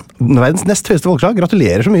 Ja, verdens nest høyeste folkeslag.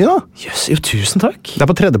 Gratulerer så mye da. Jøss, jo, tusen takk. Det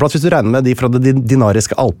er på tredjeplass hvis du regner med de fra det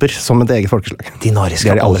dinariske Alper som et eget folkeslag.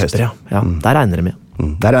 Dinariske Alper, ja. Der regner det mye.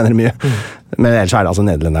 Der regner det mye. Men ellers er det altså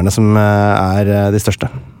nederlenderne som er de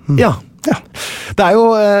største. Ja. Det er jo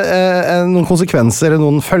noen konsekvenser,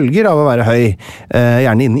 noen følger av å være høy,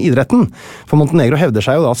 gjerne innen idretten. For Montenegro hevder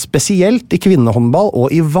seg jo da spesielt i kvinnehåndball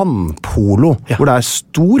og i vannpolo, hvor det er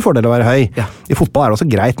stor fordel å være høy. Ja. I fotball er det også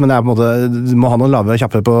greit, men det er på en måte, du må ha noen lave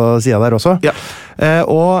kjappe på siden der også. Ja.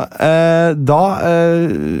 Da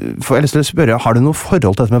får jeg lyst til å spørre, har du noe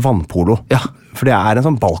forhold til dette med vannpolo? Ja. For det er en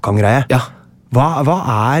sånn Balkan-greie. Ja. Hva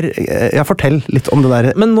er... Ja, fortell litt om det der.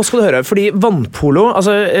 Men nå skal du høre, fordi vannpolo,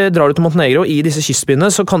 altså drar du til Montenegro i disse kystbyene,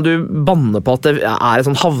 så kan du banne på at det er et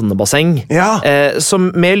sånn havnebasseng som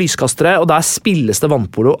med lyskastere, og der spilles det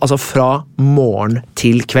vannpolo, altså fra morgen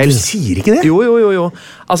til kveld. Du sier ikke det? Jo.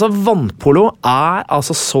 Altså, vannpolo er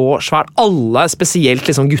altså så svært. Alle, spesielt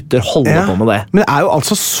liksom gutter, holder på med det. Men det er jo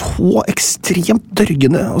altså så ekstremt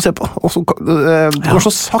dørgende å se på. Og så, det går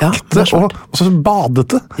så sakte, og så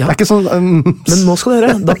badete. Det er ikke sånn... Men nå skal du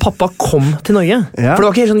høre, da pappa kom til Norge, for det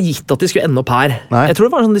var ikke helt sånn gitt at de skulle ende opp her. Nei. Jeg tror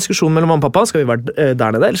det var en sånn diskusjon mellom mamma og pappa, skal vi være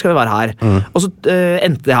der nede, eller skal vi være her? Og så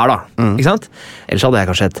endte det her da, ikke sant? Ellers hadde jeg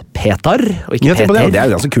kanskje et Petar, og ikke Peter. Det er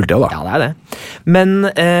jo ganske kult det da. Ja, det er det. Men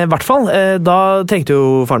i hvert fall, da tenkte jo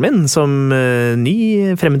faren min, som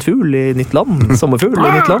ny fremmed fugl i nytt land, sommerfugl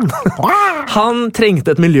i nytt land, han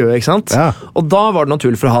trengte et miljø, ikke sant? Ja. Og da var det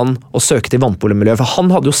naturlig for han å søke til vannpolomiljøet, for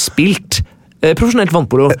han hadde jo spilt profesjonelt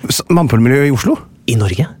vannpolo. Vannpolomiljø i Oslo? I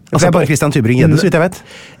Norge. Altså, det er bare Christian Tybring-Gjedde, så vidt jeg vet.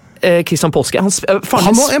 Christian Påske.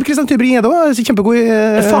 Christian Tybring-Gjedde var kjempegod i...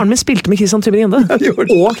 Faren min spilte med Christian Tybring-Gjedde.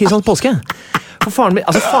 Og Christian Påske. For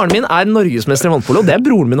faren min er norgesmester i vannpolo, det er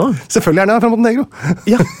broren min også. Selvfølgelig er han fra Montenegro.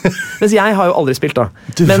 Ja, mens jeg har jo aldri spilt da.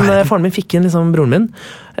 Men faren min fikk inn liksom broren min,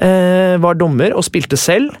 var dommer og spilte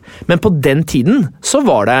selv, men på den tiden så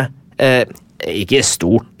var det... ikke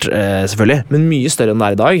stort, selvfølgelig, men mye større enn det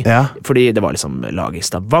er i dag. Ja. Fordi det var liksom lag i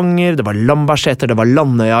Stavanger, det var Lambertseter, det var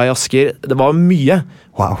Landøya i Asker, det var mye.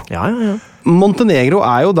 Wow. Ja. Montenegro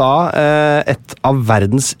er jo da et av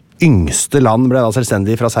verdens yngste land, ble da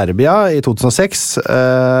selvstendig fra Serbia i 2006.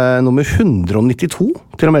 Nummer 192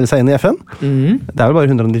 til å melde seg inn i FN. Det er vel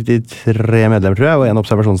bare 193 medlemmer, tror jeg, og en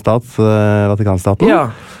observasjonsstat, Vatikanstaten. Ja.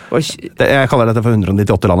 Jeg kaller dette for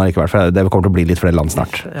 198 land likevel, for det kommer til å bli litt flere land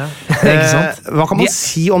snart. Ja. Hva kan man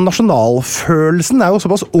si om nasjonalfølelsen? Det er jo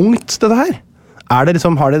såpass ungt, dette her. Har det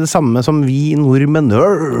samme som vi nordmenn?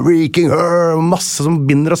 Viking, masse som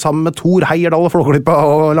binder oss sammen med Thor, Heyerdahl og Flåklypa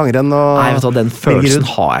og langrenn og... Nei, vet du, den følelsen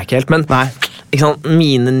har jeg ikke helt, men ikke sant,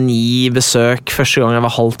 mine 9 besøk første gang jeg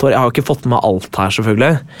var halvt år, jeg har jo ikke fått med alt her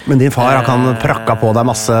selvfølgelig. Men din far, han kan prakka på deg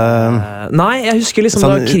masse... Nei, jeg husker liksom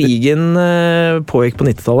da krigen pågikk på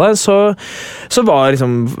 90-tallet, så var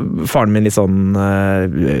liksom faren min litt sånn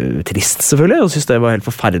trist selvfølgelig, og syntes det var helt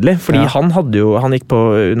forferdelig, fordi han gikk på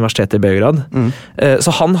universitetet i Beograd, så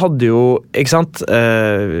han hadde jo, ikke sant,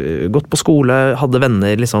 gått på skole, hadde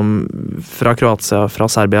venner liksom fra Kroatia, fra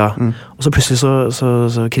Serbia, og så plutselig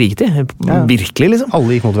så kriget de, virkelig liksom.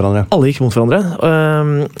 Alle gikk mot hverandre.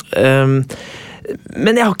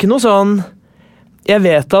 Men jeg har ikke noe sånn. Jeg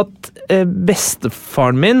vet at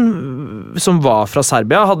bestefaren min, som var fra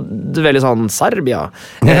Serbia, hadde veldig sånn Serbia.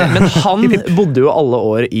 Men han bodde jo alle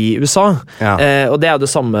år i USA. Og det er jo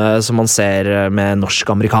det samme som man ser med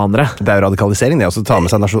norsk-amerikanere. Det er jo radikalisering, det å ta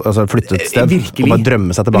med seg flytte et sted og bare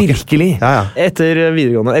drømme seg tilbake. Virkelig. Etter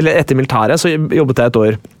videregående, eller etter militæret, så jobbet jeg et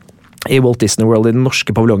år i Walt Disney World i den norske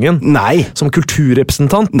paviljongen. Nei! Som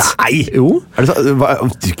kulturrepresentant. Nei! Jo. Er det så,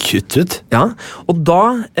 du kuttet? Ja, og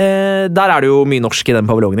da, der er det jo mye norsk i den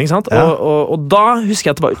paviljongen, ikke sant? Og da husker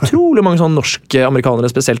jeg at det var utrolig mange sånn norske amerikanere,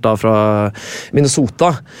 spesielt da fra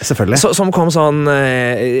Minnesota. Selvfølgelig. Som kom sånn,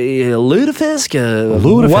 lutefisk,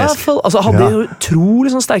 waffle, altså hadde jo utrolig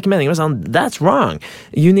sånn sterke meninger, og sånn, that's wrong.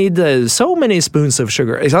 You need so many spoons of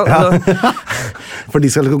sugar, ikke sant? For de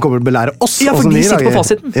skal komme og belære oss. Ja, for de sitter på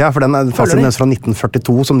fasiten. Ja, for den er fasiten fra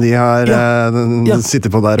 1942 som de har sittet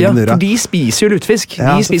på der. Ja, for de spiser jo lutefisk.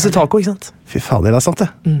 De spiser taco, ikke sant? Fy fader, det er sant det.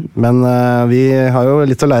 Men vi har jo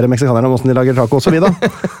litt å lære meksikanerne om hvordan de lager taco også, vi da.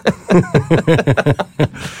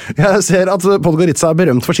 Jeg ser at Podgorica er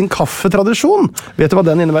berømt for sin kaffetradisjon. Vet du hva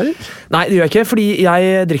den innebærer? Nei, det gjør jeg ikke, fordi jeg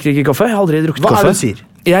drikker ikke kaffe. Jeg har aldri drukket kaffe. Hva er det du sier?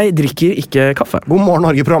 Jeg drikker ikke kaffe. God morgen,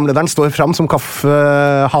 Norge-programlederen står fram som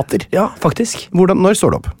kaffehater. Ja, faktisk. Når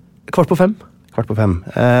står du opp? 4:45. 4:45.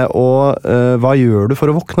 Og hva gjør du for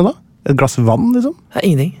å våkne da? Et glass vann, liksom? Nei,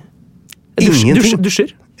 ingenting.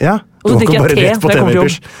 Dusjer. Ja. Og så drikker jeg te når jeg kommer til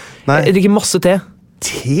jobb. Jeg drikker masse te.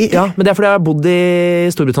 Te? Ja, men det er fordi jeg har bodd i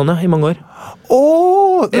Storbritannia i mange år.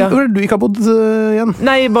 Hvor er det du ikke har bodd igjen?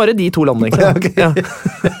 Nei, bare de 2 landene, ikke sant? Okay. Ja.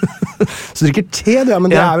 Så du drikker te, du, men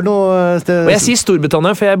det er vel noe... Og jeg sier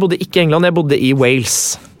Storbritannia, for jeg bodde ikke i England, jeg bodde i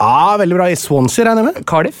Wales. Veldig bra. I Swansea, regner jeg med?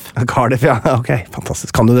 Cardiff, ja. Ok, fantastisk.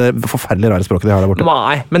 Kan du det forferdelig rare språket de har der borte?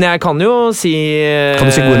 Nei, men jeg kan jo si... Kan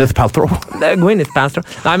du si Gwyneth Paltrow? Gwyneth Paltrow.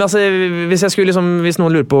 Nei, men altså, hvis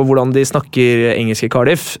noen lurer på hvordan de snakker engelsk i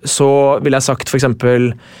Cardiff, så vil jeg sagt for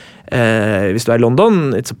eksempel... hvis du er i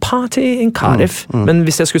London, it's a party in Cardiff. Men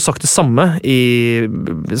hvis jeg skulle sagt det samme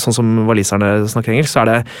sånn som waliserne snakker engelsk, så er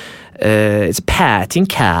det it's a party in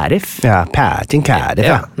Cardiff. Ja, party in Cardiff,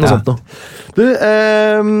 ja. Noe sånt noe. Du,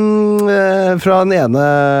 fra den ene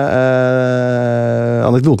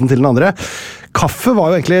anekdoten til den andre. Kaffe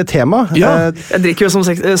var jo egentlig tema. Ja, jeg drikker jo som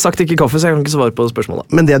sagt ikke kaffe, så jeg kan ikke svare på spørsmålet.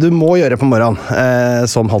 Men det du må gjøre på morgenen,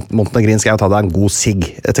 som montenegrinsk, er å ta deg en god sigg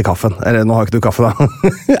til kaffen. Eller, nå har ikke du kaffe da.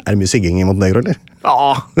 Er det mye sigging i Montenegro, eller?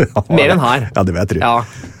 Ja, mer enn her. Ja, det vil jeg tro. Ja.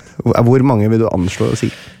 Hvor mange vil du anslå å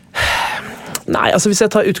sigge? Nei, altså hvis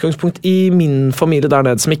jeg tar utgangspunkt i min familie der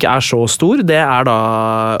nede, som ikke er så stor, det er da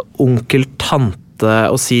onkel, tante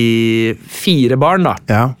og si 4 barn da.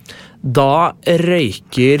 Ja. Da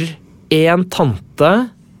røyker 1 tante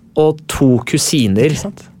og 2 kusiner.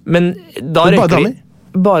 Men da røyker de...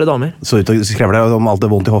 Bare damer. Så ut og skrever deg om alt det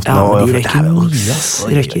vondt i hoftene. Ja, de røyker mye, ass.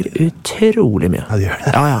 Røyker utrolig mye. Ja, de gjør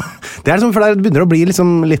det. Ja. Det er liksom, for det begynner å bli liksom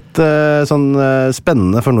litt sånn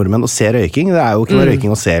spennende for nordmenn å se røyking. Det er jo ikke noe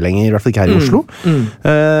røyking å se lenger, i hvert fall ikke her i Oslo.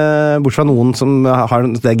 Bortsett fra noen som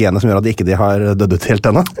har det genet som gjør at de ikke har dødd ut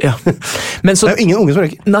helt ennå. Ja. Det er jo ingen unge som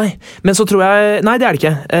røyker. Nei, men så tror jeg... Nei, det er det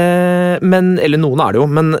ikke. Eller noen er det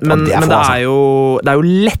jo, men det er jo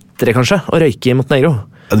lettere kanskje å røyke i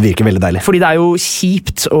Montenegro. Det virker veldig deilig. Fordi det er jo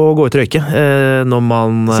kjipt å gå ut og røyke når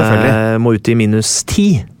man må ut i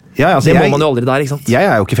 -10. Ja, altså, det må man jo aldri der, ikke sant? Jeg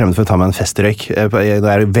er jo ikke fremmed for å ta meg en festrøyk. Det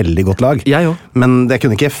er et veldig godt lag. Jeg jo. Men det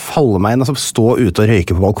kunne ikke falle meg inn å stå ute og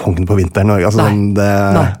røyke på balkongen på vinteren. Altså, Nei, det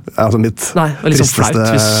er liksom flaut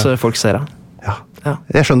hvis folk ser det. Ja.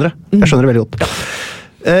 Jeg skjønner det. Jeg skjønner det veldig godt.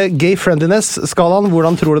 Gay friendliness-skalaen,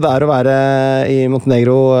 hvordan tror du det er å være i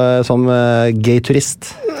Montenegro som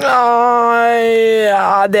gay-turist?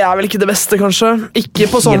 Ja, det er vel ikke det beste, kanskje. Ikke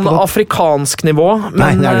på sånn afrikansk nivå,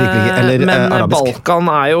 men, det ikke. Eller, men Balkan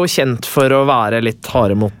er jo kjent for å være litt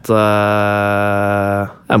harde mot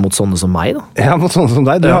sånne som meg, da. Ja, mot sånne som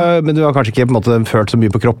deg. Men du har kanskje ikke på en måte følt så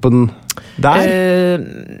mye på kroppen der?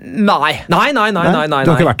 Nei. Du har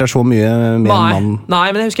ikke vært der så mye med en mann? Nei,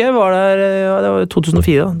 men jeg husker jeg var der, det var 2004.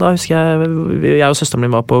 Da husker jeg og søsteren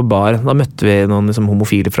min var på bar. Da møtte vi noen liksom,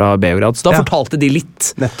 homofile fra Beograd. Så da fortalte de litt.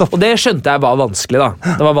 Nettopp. Og det skjønte jeg var vanskelig, da.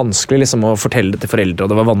 Det var vanskelig liksom, å fortelle det til foreldre, og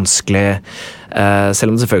det var vanskelig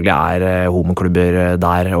Selv om det selvfølgelig homoklubber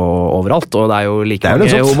der og overalt, og det jo like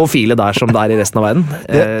mange homofile der som det i resten av verden.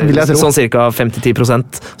 Sånn cirka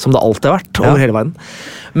 5-10% som det alltid har vært over hele verden.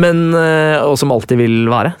 Men, og som alltid vil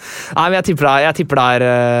være. Nei, men jeg tipper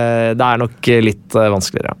det nok litt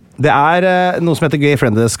vanskeligere. Det noe som heter Gay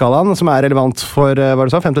Friendly-skalaen, som relevant for hva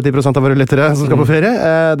du sa, 5-10% av våre lyttere som skal på ferie.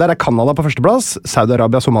 Der Canada på førsteplass,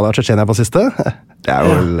 Saudi-Arabia, Somalia og Tsjetsjenia på siste. Det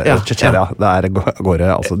jo Tsjetsjenia, der går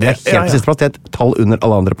det altså. De helt på siste plass, de et tall under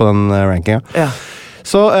alle andre på den rankingen. Ja.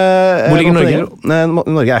 Så, hvor ligger Norge?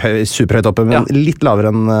 Norge superhøyt oppe, men litt lavere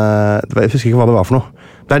enn jeg husker ikke hva det var for noe.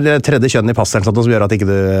 Det det tredje kjønn i passet som gjør at ikke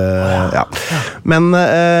du ja. Men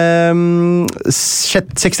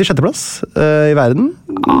 66. plass i verden.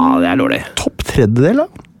 Det dårlig. Topp tredjedel, da.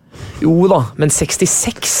 Jo da, men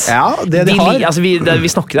 66. Ja, det de har. Altså, vi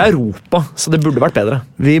snakker Europa, så det burde vært bedre.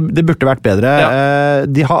 Det burde vært bedre. Ja.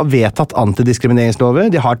 De har vedtatt antidiskrimineringslover,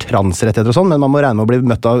 de har transrettigheter og sånn, men man må regne med å bli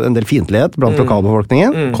møtt av en del fiendtlighet blant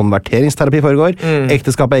lokalbefolkningen. Konverteringsterapi foregår,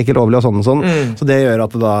 ekteskap ikke lovlig og sånn. Så det gjør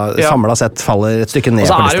at det da samlet sett faller et stykke ned på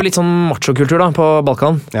lista. Og så det jo litt sånn machokultur da, på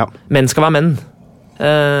Balkan. Ja. Menn skal være menn.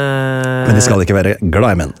 Men de skal ikke være glad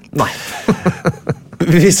i menn. Nei.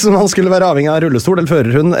 Hvis man skulle være avhengig av rullestol eller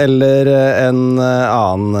førerhund eller en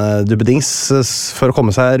annen dubbedings for å komme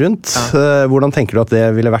seg rundt, hvordan tenker du at det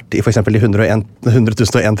ville vært i for eksempel i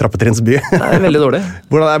 100.001 trappetrinnsby? Det veldig dårlig.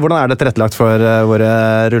 Hvordan det tilrettelagt for våre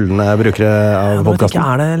rullende brukere av podcasten?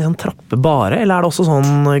 Det liksom trappe bare, eller det også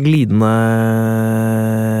sånn glidende...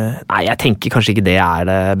 Nei, jeg tenker kanskje ikke det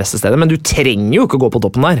det beste stedet, men du trenger jo ikke å gå på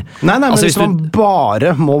toppen der. Nei, men altså, hvis man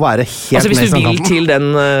bare må være helt altså, hvis du vil til den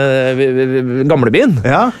gamlebyen,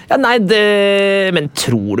 nei, men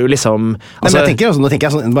tror du liksom altså, nå tenker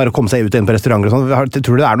jeg sånn, bare komme seg ut inn på restauranter og sånn.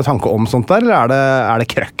 Tror du det noe tanke om sånt der, eller det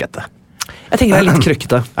krøkkete? Jeg tenker det litt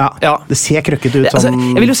krøkkete. Ja, det ser krøkkete ut altså,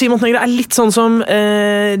 jeg vil jo si Montenegro litt sånn som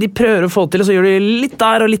de prøver å få til, og så gjør de litt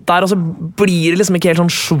der, og så blir det liksom ikke helt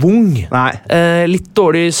sånn svung. Nei. Litt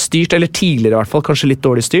dårlig styrt, eller tidligere i hvert fall, kanskje litt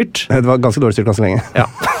dårlig styrt. Det var ganske dårlig styrt ganske lenge. Ja.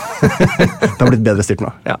 Det har blitt bedre styrt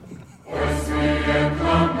nå. Ja.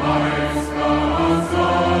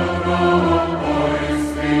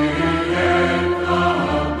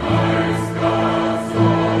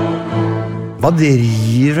 Hva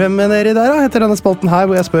driver de med nedi der, da? Etter denne spalten her,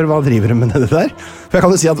 hvor jeg spør hva driver de med nedi der? For jeg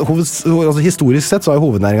kan jo si at altså, historisk sett så har jo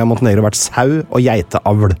hovednæringen av Montenegro vært sau og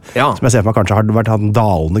geiteavl. Ja. Som jeg ser for meg kanskje har vært en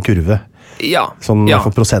dalende kurve. Ja. Sånn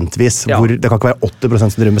for prosentvis. Hvor det kan ikke være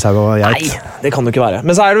 80% som driver med sau og geit. Nei, det kan det ikke være.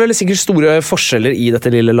 Men så det vel sikkert store forskjeller i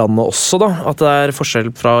dette lille landet også, da. At det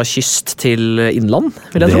forskjell fra kyst til innland,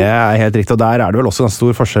 vil jeg tro. Det helt riktig, og der det vel også en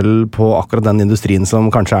stor forskjell på akkurat den industrien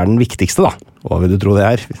som kanskje den viktigste, da. Hva vil du tro det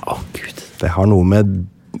Gud. Det har noe med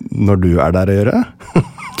når du der å gjøre.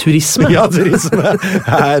 Turisme? Ja, turisme.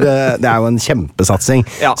 Det jo en kjempesatsing.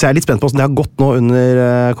 Ja. Så jeg litt spent på hvordan det har gått nå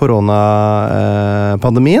under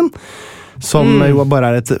koronapandemien. Som jo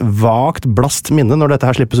bare et vagt blast minne når dette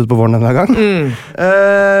her slippes ut på våren denne gang.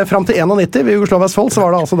 Fram til 91 ved Jugoslavias fall så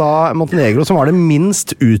var det altså da Montenegro som var det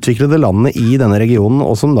minst utviklede landet i denne regionen,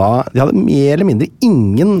 og som da de hadde mer eller mindre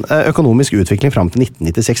ingen økonomisk utvikling fram til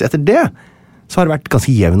 1996. Etter det så har det vært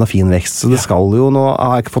ganske jevn og fin vekst, så det skal jo nå, jeg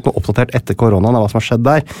har ikke fått noe oppdatert etter koronaen av hva som har skjedd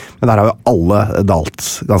der, men der har jo alle dalt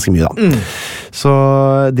ganske mye da. Så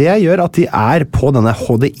det gjør at de på denne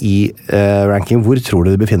HDI-ranking, hvor tror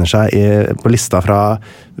du de befinner seg på lista fra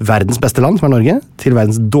verdens beste land, som Norge, til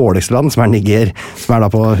verdens dårligste land, som Niger, som da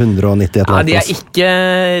på 190 et land.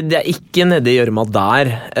 De ikke nede i gjørma der,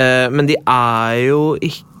 men de jo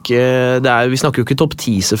ikke, vi snakker jo ikke topp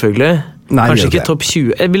 10 selvfølgelig. Nei, kanskje ikke topp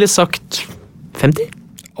 20, jeg ville sagt 50?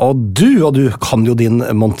 Og du kan jo din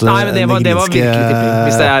montenegrinske... Nei, men det var virkelig tipping.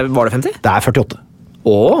 Hvis var det 50? Det 48.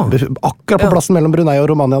 Akkurat på plassen mellom Brunei og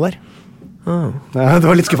Romania der. Ja, det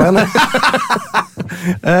var litt skuffet igjen,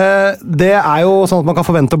 det jo sånn at man kan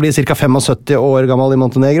forvente å bli ca. 75 år gammel i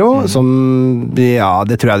Montenegro, som, det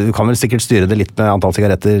tror jeg du kan vel sikkert styre det litt med antall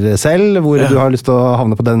sigaretter selv, hvor du har lyst til å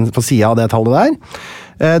havne på siden av det tallet der.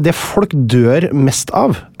 Det folk dør mest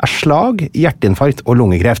av slag, hjerteinfarkt og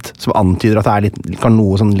lungekreft, som antyder at det litt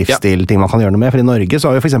noe sånn livsstil-ting man kan gjøre noe med, for i Norge så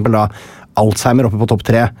har vi for eksempel da Alzheimer oppe på topp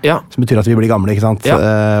 3, som betyr at vi blir gamle, ikke sant?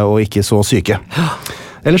 Og ikke så syke.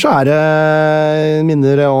 Ellers så det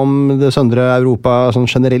minner om det søndre Europa sånn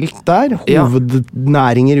generelt der.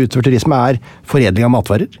 Hovednæringer utover turisme foredling av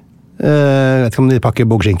matvarer. Jeg vet ikke om de pakker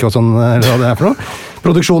bogskinke og sånn, eller hva det for noe.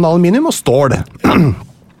 Produksjon av aluminium og stål.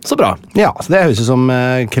 Så bra. Ja, så det høres ut som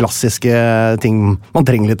klassiske ting man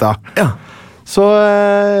trenger litt av. Ja. Så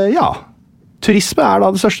turisme er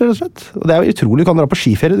da det største, rett og slett. Og det er jo utrolig. Du kan dra på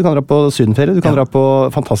skiferie, du kan dra på sydenferie, du kan dra på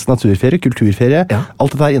fantastisk naturferie, kulturferie.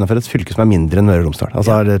 Alt dette er innenfor et fylke som er mindre enn Møre og Romsdal.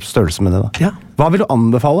 Altså er det størrelse med det da. Hva vil du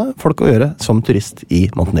anbefale folk å gjøre som turist i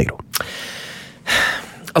Montenegro?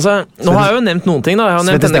 Altså, nå har jeg jo nevnt noen ting da. Jeg har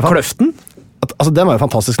nevnt denne kløften. Altså, det var jo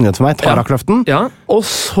fantastisk nyhet for meg, Tara-kløften. Ja, og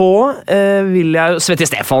så vil jeg... Sveti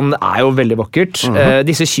Stefan er jo veldig vakkert.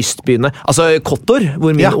 Disse kystbyene, altså Kotor,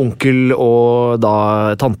 hvor min onkel og da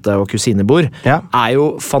tante og kusine bor, er jo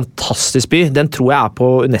fantastisk by. Den tror jeg er på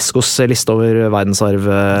UNESCOs liste over verdensarv.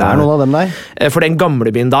 Det er noen av dem der. For den gamle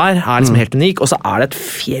byen der er liksom helt unik, og så er det et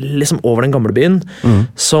fjell liksom over den gamle byen,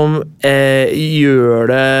 som gjør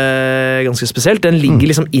det ganske spesielt. Den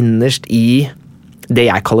ligger liksom innerst i det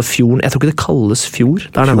jeg kaller fjorden. Jeg tror ikke det kalles fjord.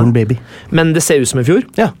 Fjorden, baby. Men det ser ut som en fjord.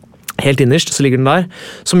 Ja. Helt innerst så ligger den der,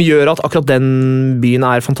 som gjør at akkurat den byen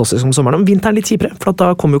er fantastisk om sommeren. Om vinteren er litt kjipere, for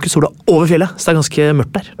da kommer jo ikke sola over fjellet, så det er ganske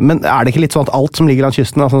mørkt der. Men er det ikke litt sånn at alt som ligger langs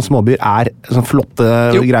kysten, altså småbyer, er sånn flotte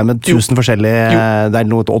greier med 1000 forskjellige... Det er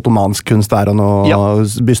noe ottomansk kunst der, og noe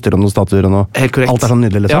byster og noe statuer og noe... Helt korrekt. Alt er sånn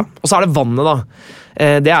nydelig, liksom. Ja. Og så er det vannet da.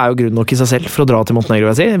 Det er jo grunn nok i seg selv for å dra til Montenegro,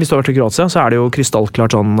 vil jeg si. Hvis du har vært til Kroatia, så er det jo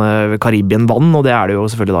krystallklart sånn Karibien-vann, og det er det jo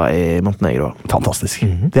selvfølgelig da i Montenegro. Fantastisk.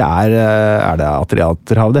 Det er det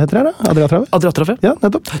Adriaterhavet det heter, Adriaterhavet? Ja,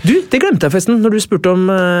 nettopp. Du, det glemte jeg forresten, når du spurte om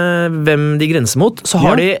hvem de grenser mot, så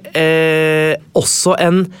har de også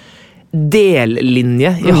en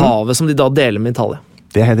dellinje i havet som de da deler med Italia.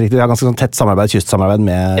 Det er helt riktig. Vi har ganske sånn tett kystsamarbeid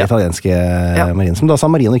med italienske marinen, som da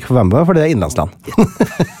San Marino ikke får være med, for det er innlandsland.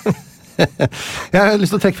 Jeg har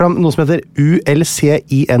lyst til å trekke fram noe som heter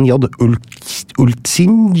ULCINJ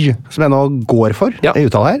Ulcinj, som jeg nå går for i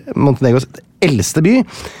uttale her. Montenegros eldste by.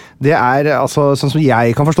 Det er, altså, sånn som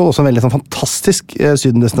jeg kan forstå, også en veldig sånn fantastisk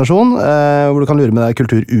sydendestinasjon, hvor du kan lure med deg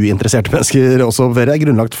kulturuinteresserte mennesker også på ferie.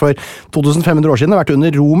 Grunnlagt for 2500 år siden. Det har vært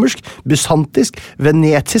under romersk, bysantisk,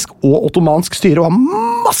 venetisk og ottomansk styre, og har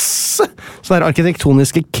masse sånne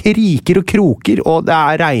arkitektoniske kriker og kroker, og det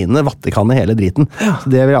er rene Vatikanet hele driten. Så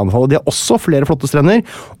det vil jeg anbefale. De har også flere flotte strender,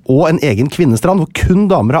 og en egen kvinnestrand, hvor kun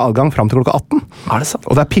damer har adgang frem til klokka 18. Er det sant?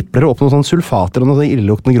 Og der pipler det opp noen sånne sulfater og noen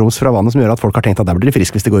illeluktende grums fra vannet, som gjør at folk har tenkt at der blir de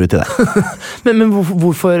friske hvis de går ut i det. men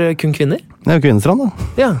hvorfor kun kvinner? Det er jo kvinnestrand, da.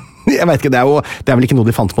 Ja. Jeg vet ikke, det er vel ikke noe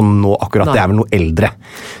de fant på nå akkurat. Nei. Det er vel noe eldre.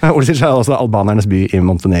 Orsic er også albanernes by i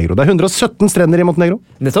Montenegro. Det er 117 strender i Montenegro.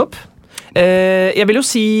 Nettopp. Jeg vil jo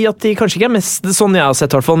si at de kanskje ikke er mest, sånn jeg har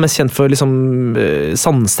sett i hvert fall, mest kjent for liksom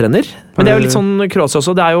sandstrender. Men det er jo litt sånn Kroatia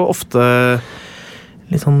også. Det er jo ofte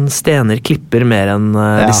litt sånn stener, klipper mer enn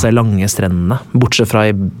disse lange strendene. Bortsett fra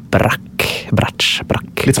i Brač.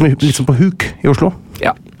 Litt som på Huk i Oslo.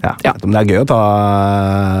 Ja. Men det er gøy å ta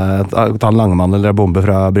en langemann eller en bombe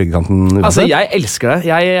fra bryggekanten. Altså, jeg elsker det.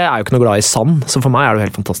 Jeg er jo ikke noe glad i sand, så for meg er det jo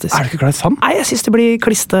helt fantastisk. Er du ikke glad i sand? Nei, jeg synes det blir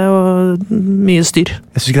kliste og mye styr.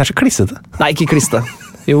 Jeg synes ikke det er så klissete. Nei, ikke kliste.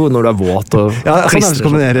 Jo, når du er våt og klister. Sånn er det som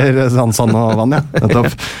kombinerer sand og vann, ja. Nettopp.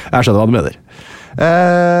 Jeg skjønner hva du mener.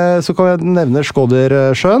 Så kan jeg nevne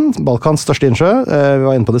Skådersjøen, Balkans største innsjø. Vi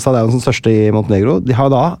var inne på det, det er jo den største i Montenegro. De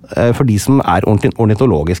har da, for de som er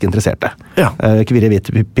ornitologisk interesserte,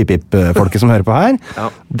 kvirre-hvitt-pip-pip-folket som hører på her,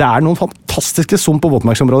 det er noen fantastiske sump- og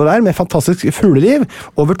våtmarksområder der, med fantastisk fugleliv.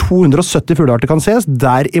 Over 270 fuglearter kan ses,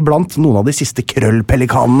 deriblant noen av de siste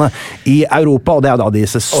krøllpelikanene i Europa, og det er da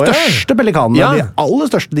disse største pelikanene, de aller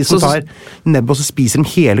største, de som tar nebb og så spiser de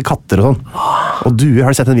hele katter og sånn. Og duer,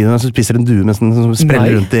 har du sett en video som spiser en due mens den som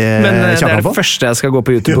spreller rundt i kjakken på? Men det er det første jeg skal gå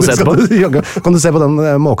på YouTube og se på. Kan du se på den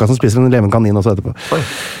måka som spiser en levende kanin også etterpå?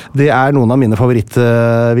 Det er noen av mine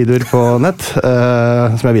favorittvideoer på nett,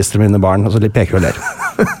 som jeg viser til mine barn, og så litt peker og ler.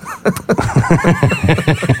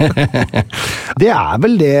 Det er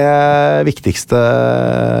vel det viktigste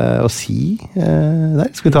å si der.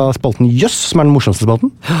 Skal vi ta spalten Jøss, som er den morsomste spalten?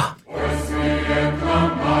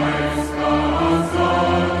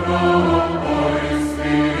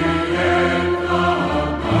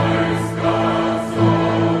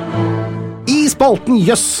 Spalten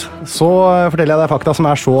Jøss, så forteller jeg deg fakta som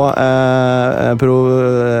er så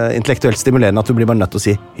intellektuelt stimulerende at du blir bare nødt til å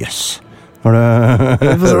si Jøss. Hører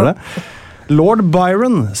du det? Lord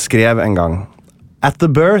Byron skrev en gang: At the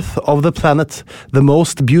birth of the planet, the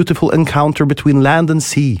most beautiful encounter between land and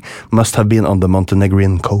sea must have been on the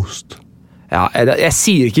Montenegrin coast. Ja, jeg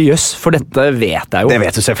sier ikke jøss, for dette vet jeg jo. Det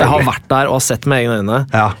vet du selvfølgelig. Jeg har vært der og sett med egne øyne.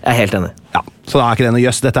 Ja. Jeg er helt enig. Ja, så da er ikke det noe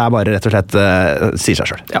jøss, dette er bare rett og slett sier seg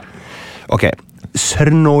selv. Ja. Ok,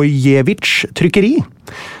 Crnojevic trykkeri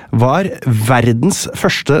var verdens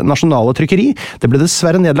første nasjonale trykkeri. Det ble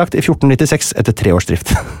dessverre nedlagt i 1496 etter 3 års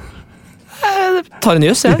drift. Tar en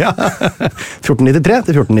jøss, ja. 1493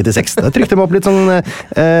 til 1496. Da trykte de opp litt sånn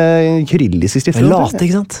kyrilliske skrifter. Late,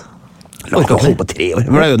 ikke sant? La ikke holde på 3 år.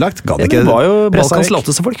 Men det er ødelagt. Det var jo Balkans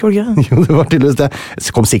lateste folk, var det ikke? Jo, det var tydeligvis det.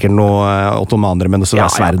 Det kom sikkert noen ottomanere, men så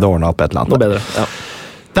var sverdet ordnet opp et eller annet. Noe bedre, ja.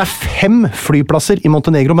 Det er 5 flyplasser i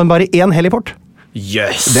Montenegro, men bare 1 heliport.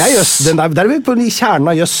 Jøss! Det er jøss. Der er vi på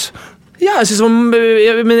kjernen av jøss. Ja,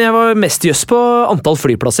 men jeg var mest jøss på antall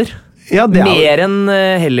flyplasser. Ja, mer enn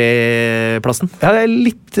helligplassen. Ja, det er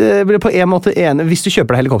litt på en måte enig, hvis du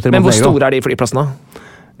kjøper deg helikopter i Men Montenegro. hvor store er de flyplassene?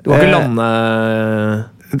 Du kan ikke lande...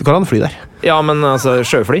 Du kan lande fly der. Ja, men altså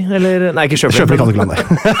sjøfly? Eller... Nei, ikke sjøfly. Sjøfly kan du ikke lande.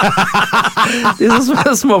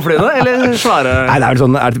 De småflyene, eller svære? Nei, det er vel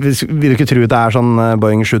sånn, vil du ikke tro at det er sånn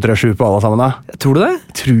Boeing 737 på alle sammen da? Tror du det?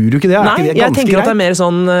 Tror du ikke det? Nei, ikke det jeg tenker at det er mer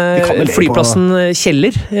sånn flyplassen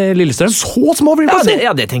Kjeller, Lillestrøm. Så små flyplasser?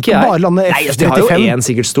 Ja, det tenker jeg. Bare lande Nei, de har jo en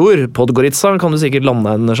sikkert stor. Podgorica kan du sikkert lande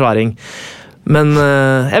en sværing. Men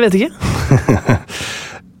jeg vet ikke.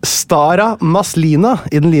 Stara Maslina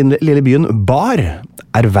i den lille byen Bar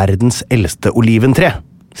er verdens eldste oliventre.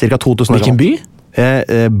 Cirka 2000 år. Hvilken by?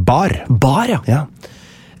 Bar. Bar, ja.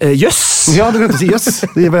 Jøss! Ja, du glemte å si jøss.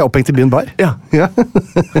 De var opphengt i byen Bar. Ja.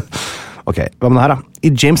 Ok, hva med det her da?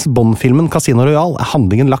 I James Bond-filmen Casino Royale er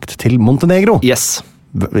handlingen lagt til Montenegro. Yes.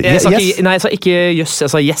 Jeg sa ikke jøss,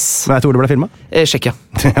 jeg sa yes. Vet du hvor det ble filmet? Tsjekkia.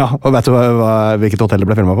 Ja, og vet du hvilket hotell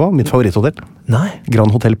det ble filmet på? Mitt favoritthotell? Nei.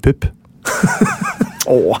 Grand Hotel Pupp.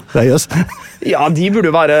 Det er jøss. Ja, de burde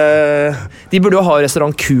jo ha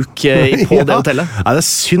restaurant Kuk på det hotellet. Ja, det er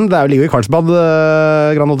synd, det ligger i Karlsbad,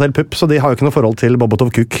 Grand Hotel Pupp, så de har jo ikke noe forhold til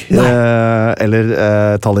Bobotov Kuk eller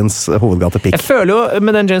Tallinns hovedgate Pikk. Jeg føler jo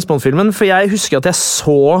med den James Bond-filmen, for jeg husker at jeg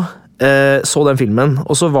så den filmen,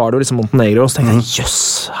 og så var det jo liksom Montenegro, og så tenkte jeg, jøss,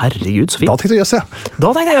 herregud, så fint. Da tenkte du jøss, ja. Da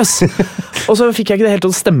tenkte jeg jøss. Og så fikk jeg ikke det helt til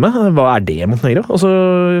å stemme. Hva er det, Montenegro? Og så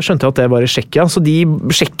skjønte jeg at det var i Tsjekkia. Så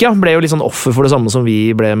Tsjekkia ble jo litt sånn offer for det samme som vi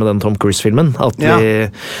ble med den Tom Cruise-filmen. At vi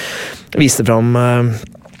viste fram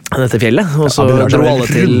dette fjellet, og så dro alle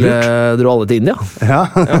til India. Ja.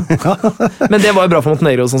 Men det var jo bra for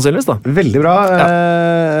Montenegro, sannsynligvis da. Veldig bra.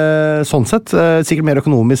 Sånn sett, sikkert mer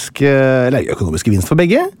økonomisk gevinst for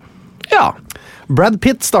begge. Ja. Brad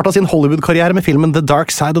Pitt startet sin Hollywood-karriere med filmen The Dark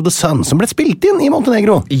Side of the Sun, som ble spilt inn i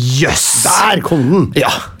Montenegro. Jøss! Der kom den! Ja,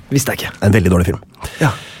 visste jeg ikke. En veldig dårlig film. Ja.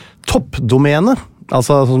 Toppdomene,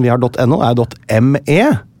 altså som vi har .no, er .me.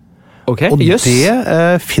 Ok, og det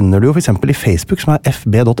finner du jo for eksempel i Facebook, som er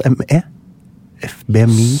fb.me.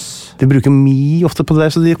 FBMe. De bruker me ofte på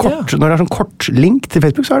det, så når det er sånn kort link til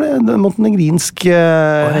Facebook, så er det montenegrinsk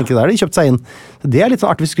enke der. De kjøpt seg inn. Det er litt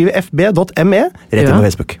sånn artig. Vi skriver fb.me rett inn på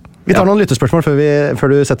Facebook. Vi tar noen lyttespørsmål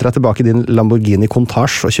før du setter deg tilbake i din Lamborghini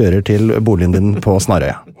Countach og kjører til boligen din på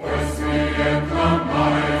Snarøya.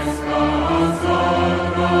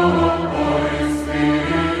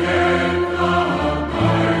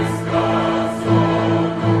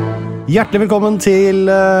 Hjertelig velkommen til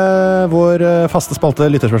vår faste spalte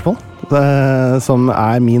lytterspørsmål, som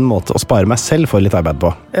er min måte å spare meg selv for litt arbeid på.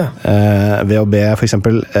 Ja. Ved å be for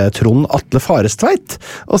eksempel Trond Atle Farestveit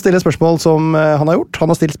å stille spørsmål som han har gjort.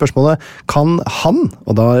 Han har stilt spørsmålet, kan han,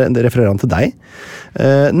 og da refererer han til deg,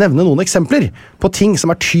 nevne noen eksempler på ting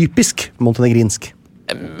som er typisk montenegrinsk?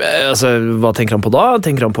 Altså, hva tenker han på da?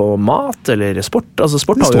 Tenker han på mat eller sport? Altså,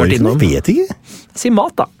 sport har vi vært innom. Jeg vet ikke. Si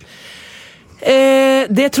mat da.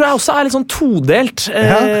 Det tror jeg også er litt sånn todelt.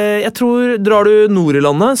 Jeg tror, drar du nord i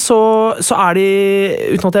landet, så er de,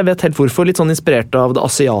 uten at jeg vet helt hvorfor, litt sånn inspirert av det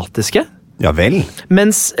asiatiske. Ja vel.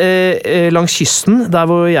 Mens langs kysten, der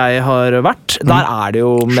hvor jeg har vært, der er det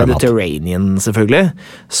jo Mediterranean, selvfølgelig.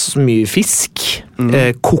 Så mye fisk,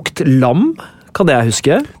 kokt lam, kan det jeg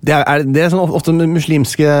huske? Det er sånn ofte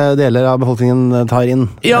muslimske deler av befolkningen tar inn.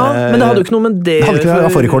 Ja, men det hadde jo ikke noe med det... Det hadde ikke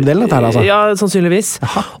noe fårikål-delen, dette her, altså? Ja, sannsynligvis.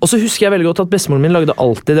 Aha. Og så husker jeg veldig godt at bestemoren min lagde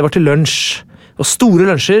alltid, det var til lunsj. Og store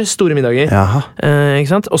lunsjer, store middager.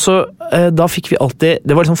 Ikke sant? Og så da fikk vi alltid,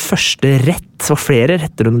 det var liksom første rett, det var flere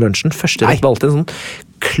retter under lunsjen. Første rett var alltid en sånn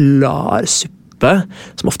klar suppe,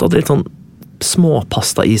 som ofte hadde litt sånn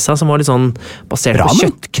småpasta i seg, som var litt sånn basert på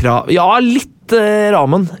kjøttkrav. Ja, litt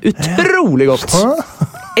ramen. Utrolig godt.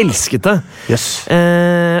 Elsket det. Yes.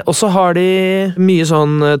 Og så har de mye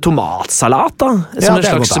sånn tomatsalat da, som en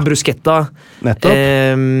slags bruschetta. Nettopp.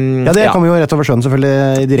 Ja, det kommer jo rett over sjøen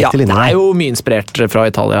selvfølgelig, direkte linje. Ja, det er jo mye inspirert fra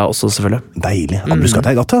Italia også, selvfølgelig. Deilig.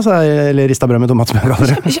 Bruschetta er godt, altså. Eller rista brød med tomat som jeg kaller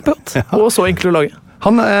det. Kjempegodt. Og så enkelt å lage.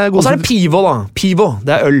 Og så er det pivo da. Pivo,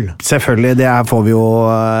 det er øl. Selvfølgelig, det får vi jo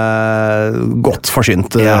godt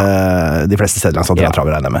forsynt de fleste steder langs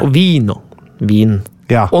Atlanterhavet, regner jeg med. Og vin.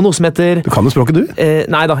 Ja. Og noe som heter... Du kan jo språket, du?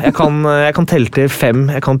 Nei da, jeg kan telle til 5.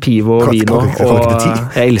 Jeg kan pivo og vino. Og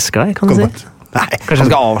jeg elsker deg, kan du si. Nei. Kanskje jeg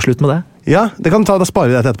skal avslutte med det? Ja, da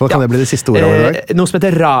sparer vi dette etterpå. Kan det bli det siste ordet i dag? Noe som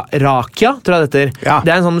heter Rakia, tror jeg det heter. Ja.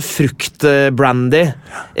 Det en sånn fruktbrandy.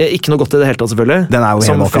 Ikke noe godt i det hele tatt, selvfølgelig. Den jo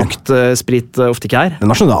som fruktsprit ofte ikke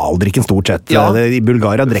Den nasjonaldrikken stort sett. Ja. I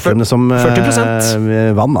Bulgaria drikker de det som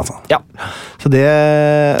 40%. Vann, altså. Ja. Så det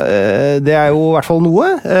jo i hvert fall noe.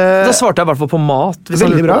 Da svarte jeg i hvert fall på mat.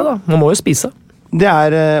 Veldig bra. Det, da. Man må jo spise.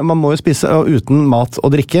 Man må jo spise, og uten mat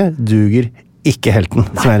og drikke duger ikke helten,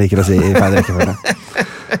 som jeg liker å si i feil rekkefølge.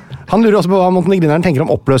 Han lurer også på hva montenegrineren tenker om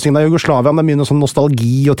oppløsningen av Jugoslavia, om det mye noe sånn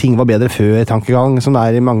nostalgi og ting var bedre før tankegang, som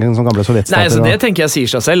det i mange sånne gamle sovjetstater. Nei, altså det tenker jeg sier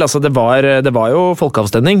seg selv. Altså det var jo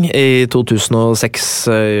folkeavstemning i 2006,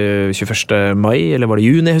 21. mai, eller var det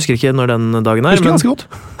juni? Jeg husker ikke når den dagen Husker ganske godt.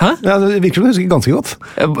 Hæ? Ja, det virker som du husker ganske godt.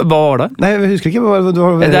 Hva var det? Nei, jeg husker ikke.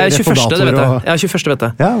 Det 21. det vet jeg. Ja, 21. vet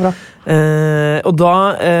jeg. Ja, bra. Og da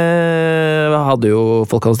hadde jo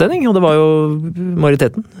folkeavstemning, og det var jo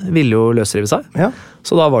majoriteten ville jo løsrive seg. Ja.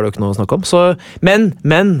 Så da var det jo ikke noe å snakke om. Så, men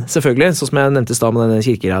selvfølgelig, sånn som jeg nevnte i stad med denne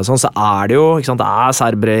kirkegreia, sånn, så det jo ikke sant, det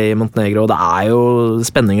serbere i Montenegro, og det jo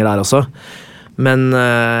spenninger der også. Men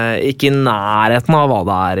ikke i nærheten av hva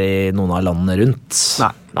det i noen av landene rundt.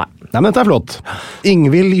 Nei, men dette flott.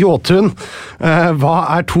 Ingvild Jåtun,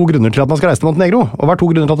 hva 2 grunner til at man skal reise til Montenegro? Og hva 2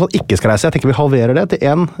 grunner til at man ikke skal reise? Jeg tenker vi halverer det til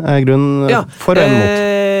 1 grunn for og mot.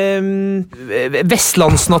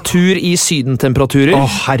 Vestlandsnatur i sydentemperaturer.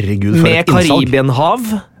 Herregud, for med Karibienhav.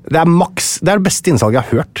 Det det beste innsalget jeg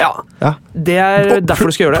har hørt. Ja. Det derfor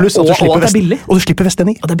du skal gjøre det. Pluss at og at det billig. Og du slipper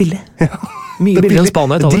vestlending. Og det billig. Ja. Mye billigere enn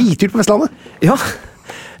Spania. Dritdyrt på Vestlandet. Ja.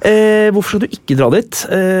 Hvorfor skal du ikke dra dit?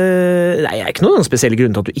 Nei, jeg ikke noen spesielle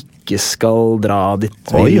grunn til at du ikke skal dra dit,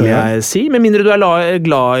 vil jeg si. Med mindre du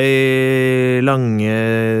glad i lange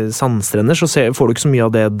sandstrender, så får du ikke så mye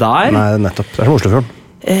av det der. Nei, nettopp. Det som Oslofjorden.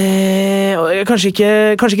 Kanskje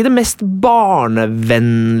ikke det mest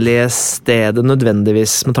barnevennlige stedet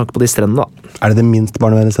nødvendigvis med tanke på de strendene da. Det minst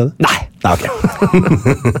barnevennlige stedet? Nei, ok.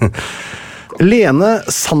 Lene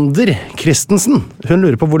Sander Christensen, hun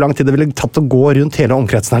lurer på hvor lang tid det ville tatt å gå rundt hele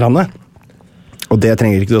omkretsen av landet. Og det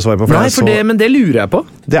trenger ikke du å svare på. Men det lurer jeg på.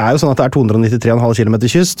 Det jo sånn at det 293,5 km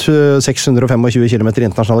kyst, 625 km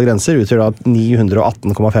internasjonale grenser, utgjør da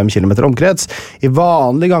 918,5 km omkrets. I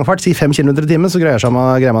vanlig gangfart, si 5 km i timen, så greier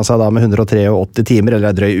man seg da med 183 timer,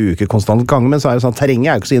 eller en drøy uke konstant gang, men så det sånn at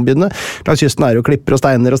terrenget jo ikke så innbydende. Langs kysten jo klipper og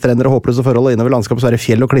steiner og strender og håpløse forhold, og innover landskapet så det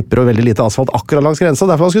fjell og klipper og veldig lite asfalt akkurat langs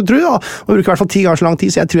grensa. Derfor skulle du tro, man bruker i hvert fall 10 ganger så lang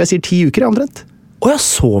tid, så jeg tror jeg sier 10 uker, omtrent. Åja,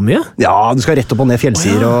 så mye? Ja, du skal rett opp og ned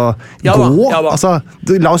fjellsider og gå. Altså,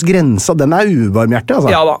 la oss grensa, den ubarmhjertig,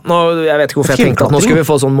 altså. Ja da, jeg vet ikke hvorfor jeg tenkte at nå skal vi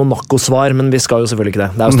få sånn Monaco-svar, men vi skal jo selvfølgelig ikke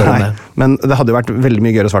det. Det jo større enn det. Men det hadde jo vært veldig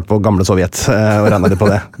mye gøyere å svart på gamle Sovjet, og regnet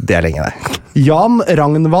på det. Det lenge, det. Jan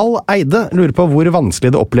Ragnvald Eide lurer på hvor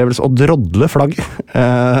vanskelig det oppleves å drodle flagg.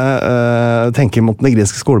 Tenker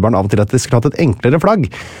montenegrinske skolebarn av og til at de skulle hatt et enklere flagg.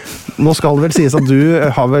 Nå skal det vel sies at du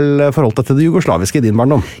har vel forholdt deg til det jugoslaviske i din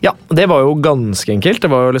barndom? Ja, det var jo ganske enkelt. Det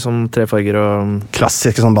var jo liksom 3 farger og...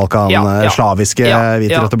 Klassiske sånn Balkan, slaviske,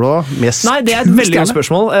 hvit, rødt og blå. Nei, det et veldig godt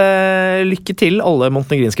spørsmål. Lykke til alle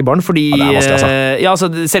montenegrinske barn, fordi...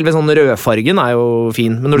 altså. Selve sånn rødfargen jo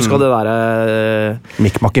fin, men når du skal ha det der...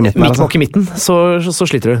 Mikmak i midten. Så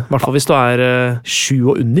sliter du. I hvert fall hvis du 7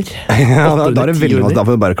 og under. Ja, da det veldig vanskelig. Da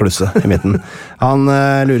får du bare klusse i midten. Han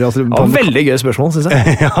lurer også på... Veldig gøy spørsmål, synes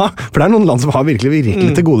jeg. Ja, for det noen land som har virkelig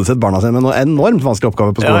tilgodesett barna sine med noe enormt vanskelig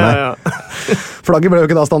oppgave på skolen. Ja. Flagget ble jo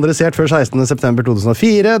ikke da standardisert før 16. september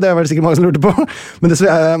 2004. Det var vel sikkert mange som lurte på. Men det som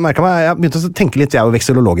jeg merket meg, jeg begynte å tenke litt, jeg jo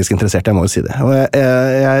vekselologisk interessert, jeg må jo si det. Og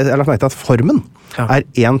jeg har lagt merke til at formen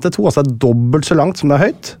 1-2, altså dobbelt så langt som det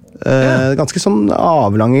høyt. Ganske sånn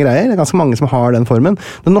avlange greier. Det ganske mange som har den formen.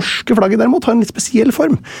 Det norske flagget derimot har en litt spesiell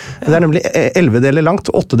form. Det nemlig 11 deler langt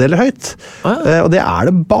og 8 deler høyt. Og det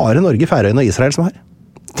det bare Norge, Færøyene og Israel som har.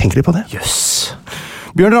 Tenk litt på det. Jøss.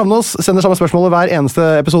 Bjørn Ravnås sender samme spørsmålet hver eneste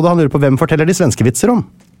episode. Han lurer på hvem forteller de svenske vitser om?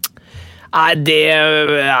 Nei, det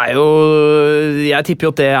jo... Jeg tipper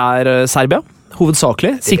jo at det Serbia.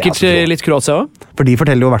 Hovedsakelig. Sikkert litt Kroatia også. For de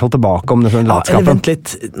forteller jo i hvert fall tilbake om det latskapen. Vent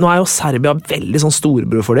litt. Nå jo Serbia veldig sånn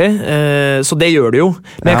storbror for dem, så det gjør de jo.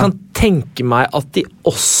 Men jeg kan tenke meg at de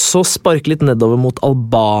også sparker litt nedover mot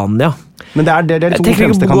Albania. Men det de to fremste kandidatene.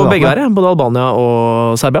 Jeg tenker gå begge her, både Albania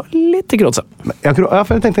og Serbia. Litt til Kroatia. Ja,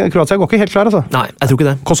 for jeg tenkte Kroatia går ikke helt klar, altså. Nei, jeg tror ikke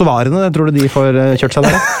det. Kosovarene, tror du de får kjørt seg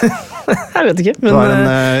der? Jeg vet ikke, men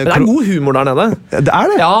det god humor der nede. Det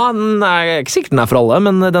det? Ja, den ikke sikkert den for alle,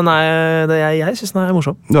 men jeg synes den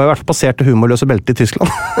morsom. Du har i hvert fall passert det humorløse beltet i Tyskland.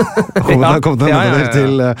 kommet nedover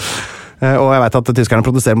til... Og jeg vet at tyskerne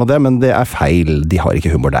protesterer mot det, men det feil. De har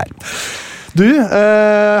ikke humor der. Du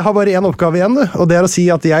har bare en oppgave igjen, og det å si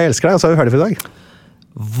at jeg elsker deg, og så vi ferdig for i dag.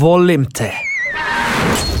 Volimte.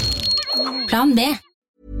 plan B.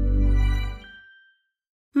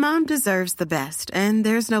 Mom deserves the best, and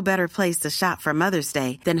there's no better place to shop for Mother's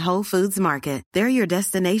Day than Whole Foods Market. They're your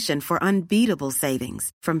destination for unbeatable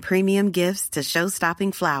savings, from premium gifts to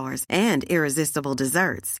show-stopping flowers and irresistible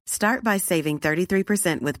desserts. Start by saving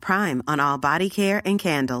 33% with Prime on all body care and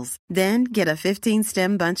candles. Then get a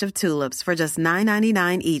 15-stem bunch of tulips for just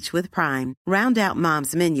 $9.99 each with Prime. Round out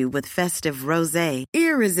Mom's menu with festive rosé,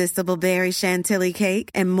 irresistible berry chantilly cake,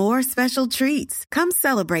 and more special treats. Come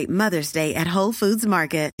celebrate Mother's Day at Whole Foods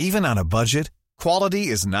Market. Even on a budget, quality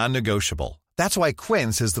is non-negotiable. That's why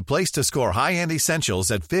Quince is the place to score high-end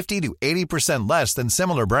essentials at 50 to 80% less than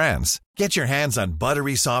similar brands. Get your hands on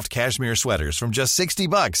buttery soft cashmere sweaters from just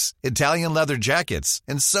 $60, Italian leather jackets,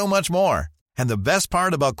 and so much more. And the best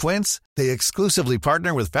part about Quince, they exclusively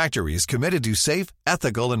partner with factories committed to safe,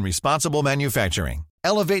 ethical, and responsible manufacturing.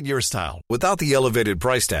 Elevate your style without the elevated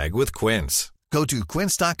price tag with Quince. Go to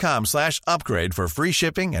quince.com/upgrade for free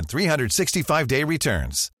shipping and 365-day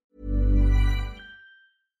returns.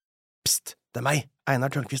 Psst, det meg, Einar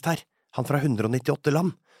Tørnquist her, han fra 198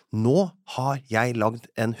 land. Nå har jeg lagd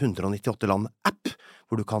en 198 land-app,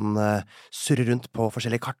 hvor du kan surre rundt på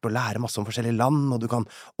forskjellige kart og lære masse om forskjellige land, og du kan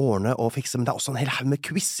ordne og fikse, men det også en hel haug med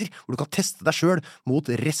quizzer, hvor du kan teste deg selv mot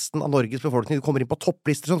resten av Norges befolkning. Du kommer inn på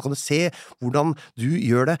topplister, sånn kan du se hvordan du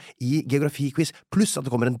gjør det i geografiquiz, pluss at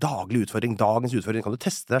det kommer en daglig utfordring. Dagens utfordring kan du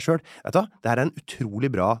teste deg selv. Vet du, det er en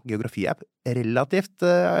utrolig bra geografi-app, relativt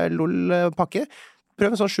lol-pakke.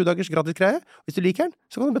 Prøv en sånn 7 dagers gratis greie. Hvis du liker den,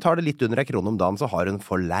 så kan du betale litt under 1 krone om dagen, så har du den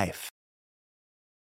for life.